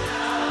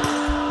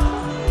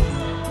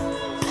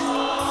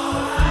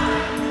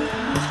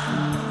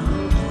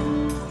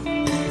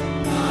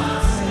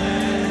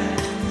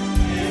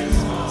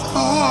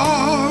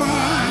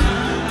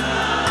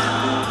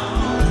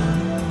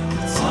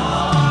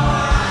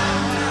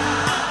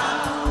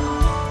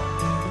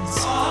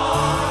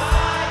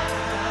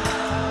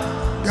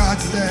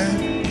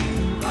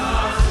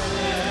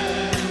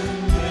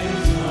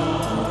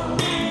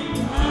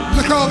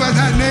 Over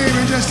that name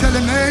and just tell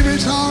him, name,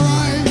 it's all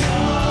right.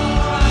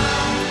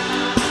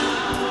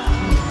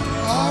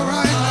 All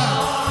right now.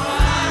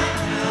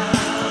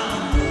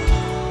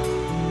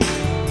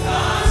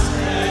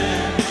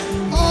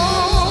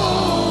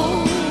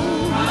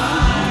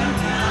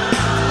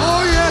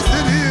 Oh, yes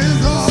it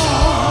is.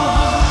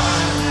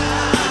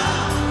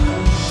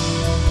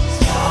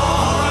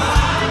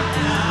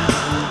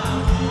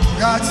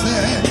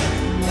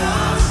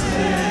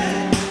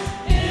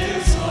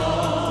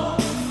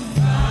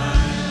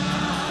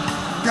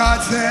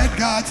 God said,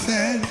 God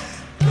said,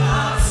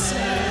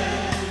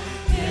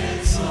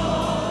 it's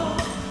all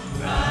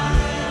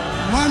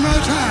right. One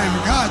more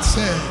time, God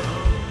said,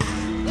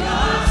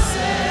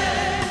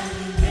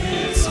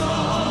 it's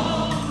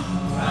all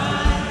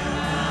right.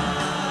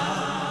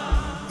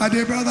 My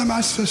dear brother,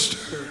 my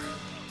sister,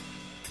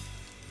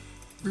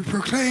 we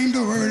proclaim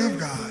the word of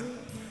God.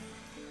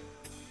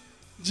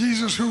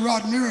 Jesus who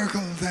wrought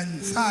miracles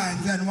and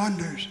signs and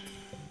wonders.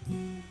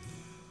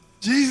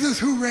 Jesus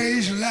who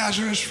raised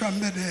Lazarus from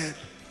the dead.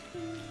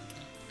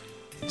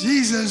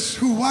 Jesus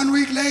who 1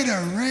 week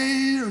later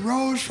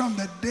rose from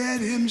the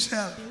dead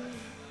himself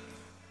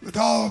with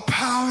all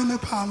power in the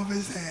palm of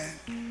his hand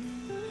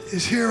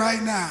is here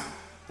right now.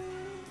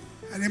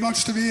 And he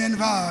wants to be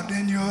involved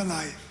in your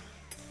life.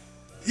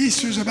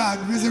 Easter's about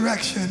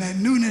resurrection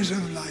and newness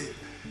of life.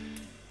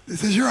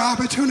 This is your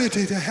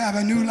opportunity to have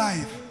a new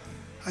life,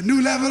 a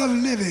new level of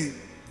living.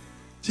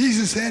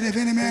 Jesus said, if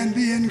any man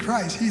be in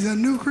Christ, he's a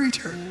new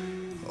creature.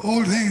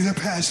 Old things have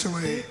passed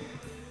away,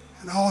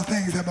 and all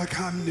things have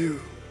become new.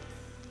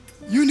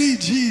 You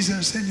need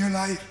Jesus in your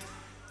life.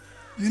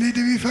 You need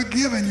to be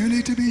forgiven. You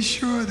need to be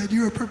sure that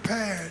you are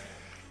prepared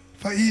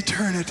for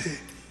eternity.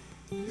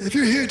 If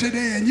you're here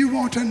today and you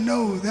want to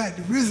know that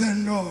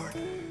risen Lord,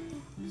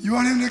 you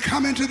want him to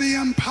come into the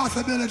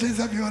impossibilities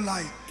of your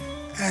life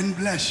and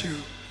bless you,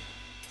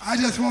 I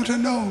just want to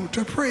know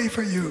to pray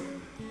for you.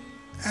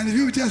 And if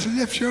you just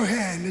lift your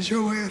hand, it's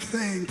your way of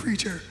saying,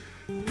 preacher,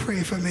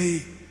 pray for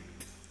me.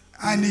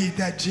 I need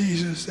that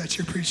Jesus that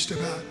you preached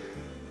about.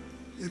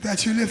 If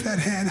that you lift that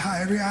hand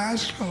high, every eye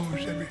is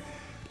closed, every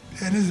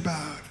head is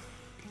bowed.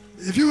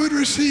 If you would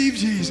receive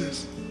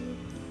Jesus,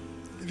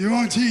 if you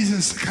want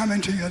Jesus to come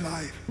into your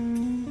life,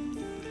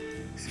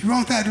 if you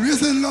want that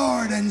risen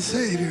Lord and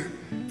Savior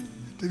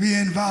to be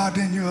involved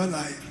in your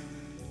life,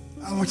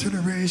 I want you to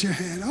raise your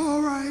hand.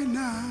 All right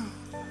now.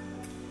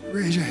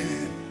 Raise your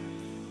hand.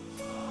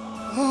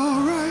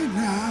 All right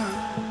now.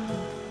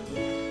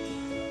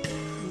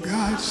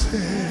 God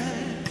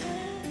said,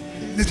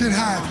 lift it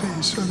high,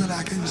 please, so that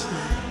I can see.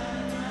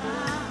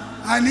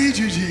 I need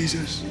you,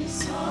 Jesus.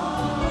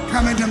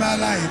 Come into my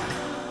life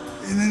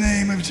in the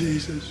name of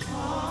Jesus.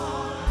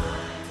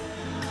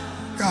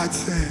 God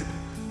said.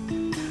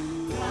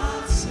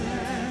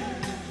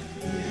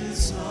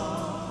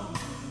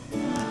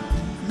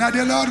 Now,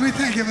 dear Lord, we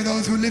thank you for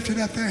those who lifted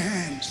up their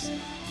hands.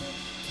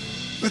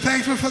 We're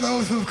thankful for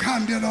those who've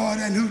come, dear Lord,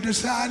 and who've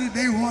decided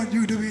they want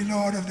you to be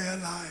Lord of their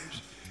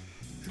lives.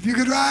 If you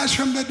could rise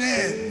from the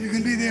dead, you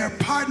can be their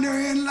partner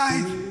in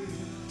life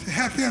to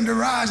help them to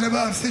rise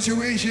above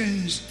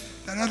situations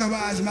that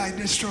otherwise might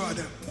destroy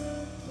them.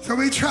 So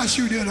we trust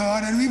you, dear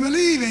Lord, and we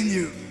believe in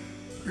you.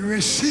 We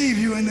receive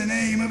you in the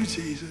name of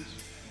Jesus.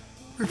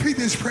 Repeat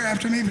this prayer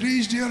after me,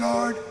 please, dear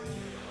Lord.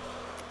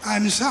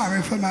 I'm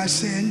sorry for my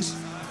sins.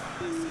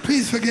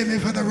 Please forgive me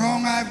for the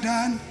wrong I've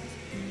done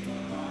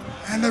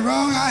and the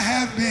wrong I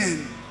have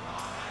been.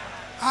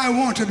 I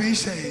want to be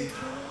saved.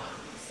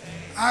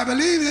 I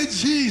believe that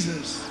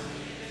Jesus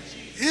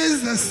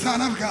is the Son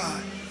of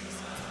God.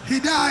 He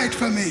died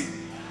for me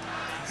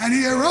and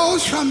he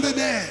arose from the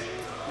dead.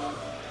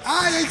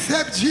 I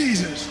accept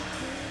Jesus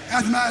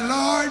as my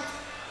Lord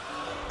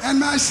and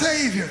my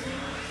Savior.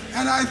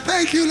 And I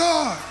thank you,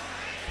 Lord.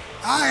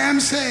 I am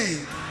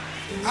saved.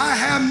 I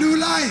have new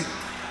life.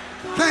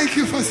 Thank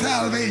you for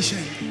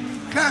salvation.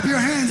 Clap your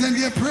hands and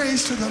give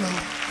praise to the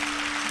Lord.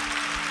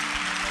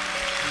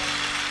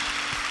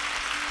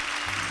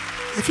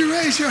 If you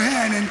raise your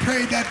hand and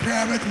prayed that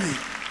prayer with me,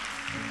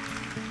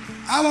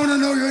 I want to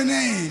know your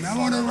name. I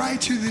want to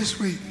write you this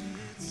week.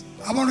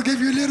 I want to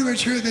give you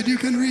literature that you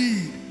can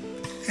read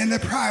in the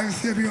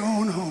privacy of your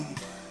own home.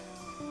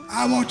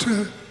 I want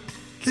to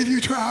give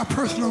you to our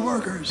personal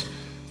workers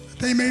that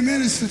they may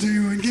minister to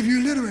you and give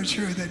you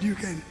literature that you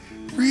can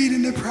read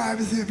in the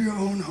privacy of your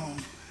own home.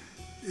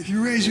 If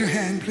you raise your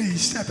hand,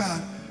 please step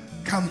out.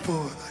 Come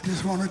forward. I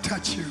just want to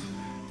touch you.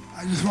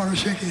 I just want to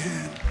shake your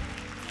hand.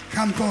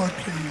 Come forward,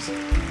 please.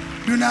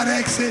 Do not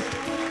exit.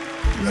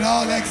 We'll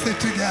all exit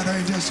together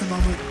in just a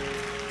moment.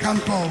 Come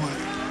forward.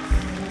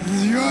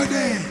 This is your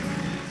day,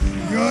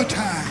 your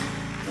time,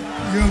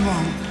 your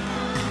moment.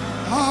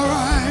 All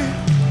right.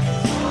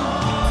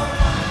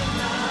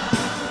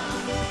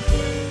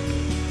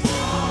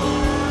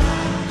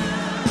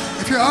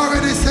 If you're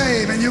already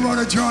saved and you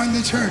want to join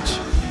the church,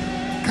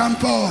 come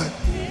forward.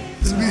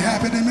 We'll be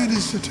happy to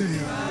minister to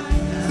you.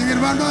 Sing it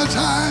one more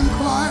time,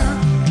 choir.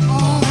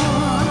 All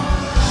right.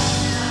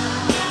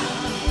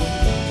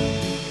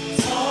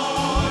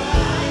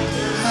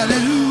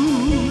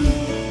 Hallelujah.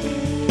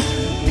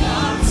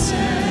 God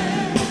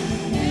said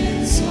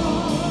it's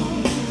all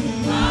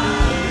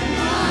right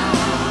now.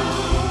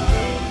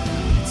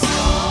 It's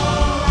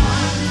all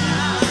right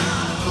now.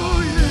 Oh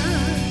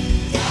yeah.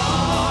 It's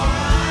all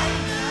right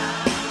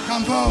now.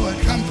 Come forward,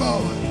 come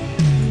forward.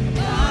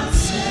 God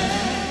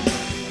said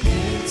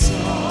it's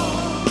all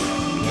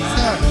right.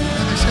 Sir,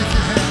 let me shake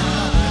your hand.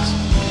 God bless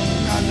you.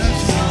 God bless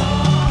you.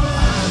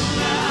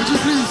 Would you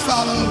please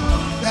follow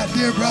that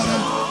dear brother?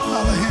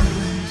 Follow him,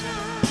 please.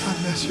 God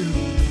bless you.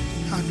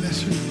 God bless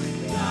you.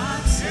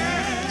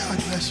 God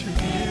bless you.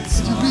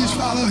 Would you please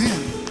follow him?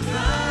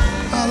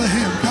 Follow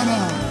him. Come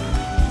on.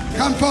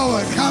 Come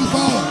forward. Come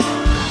forward.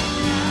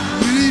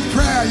 You need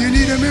prayer. You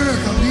need a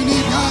miracle. You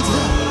need God's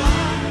help.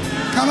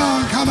 Come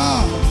on. Come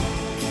on.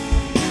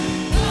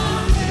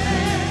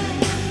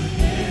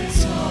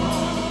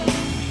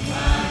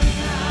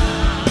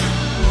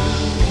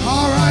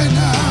 All right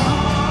now.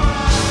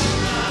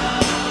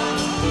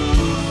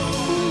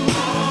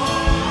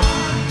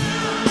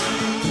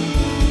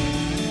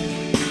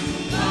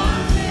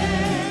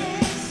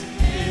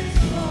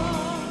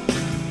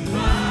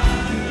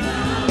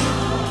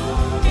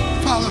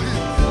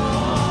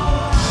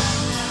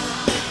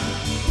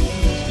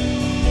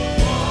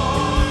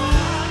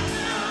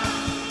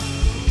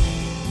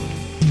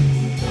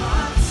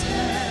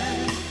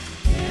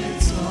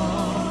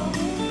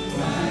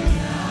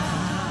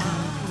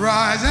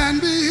 Rise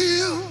and be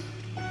healed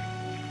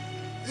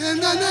in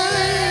the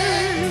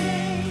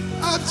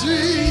name of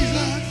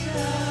Jesus.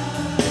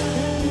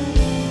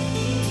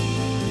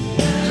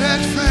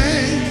 Let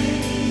faith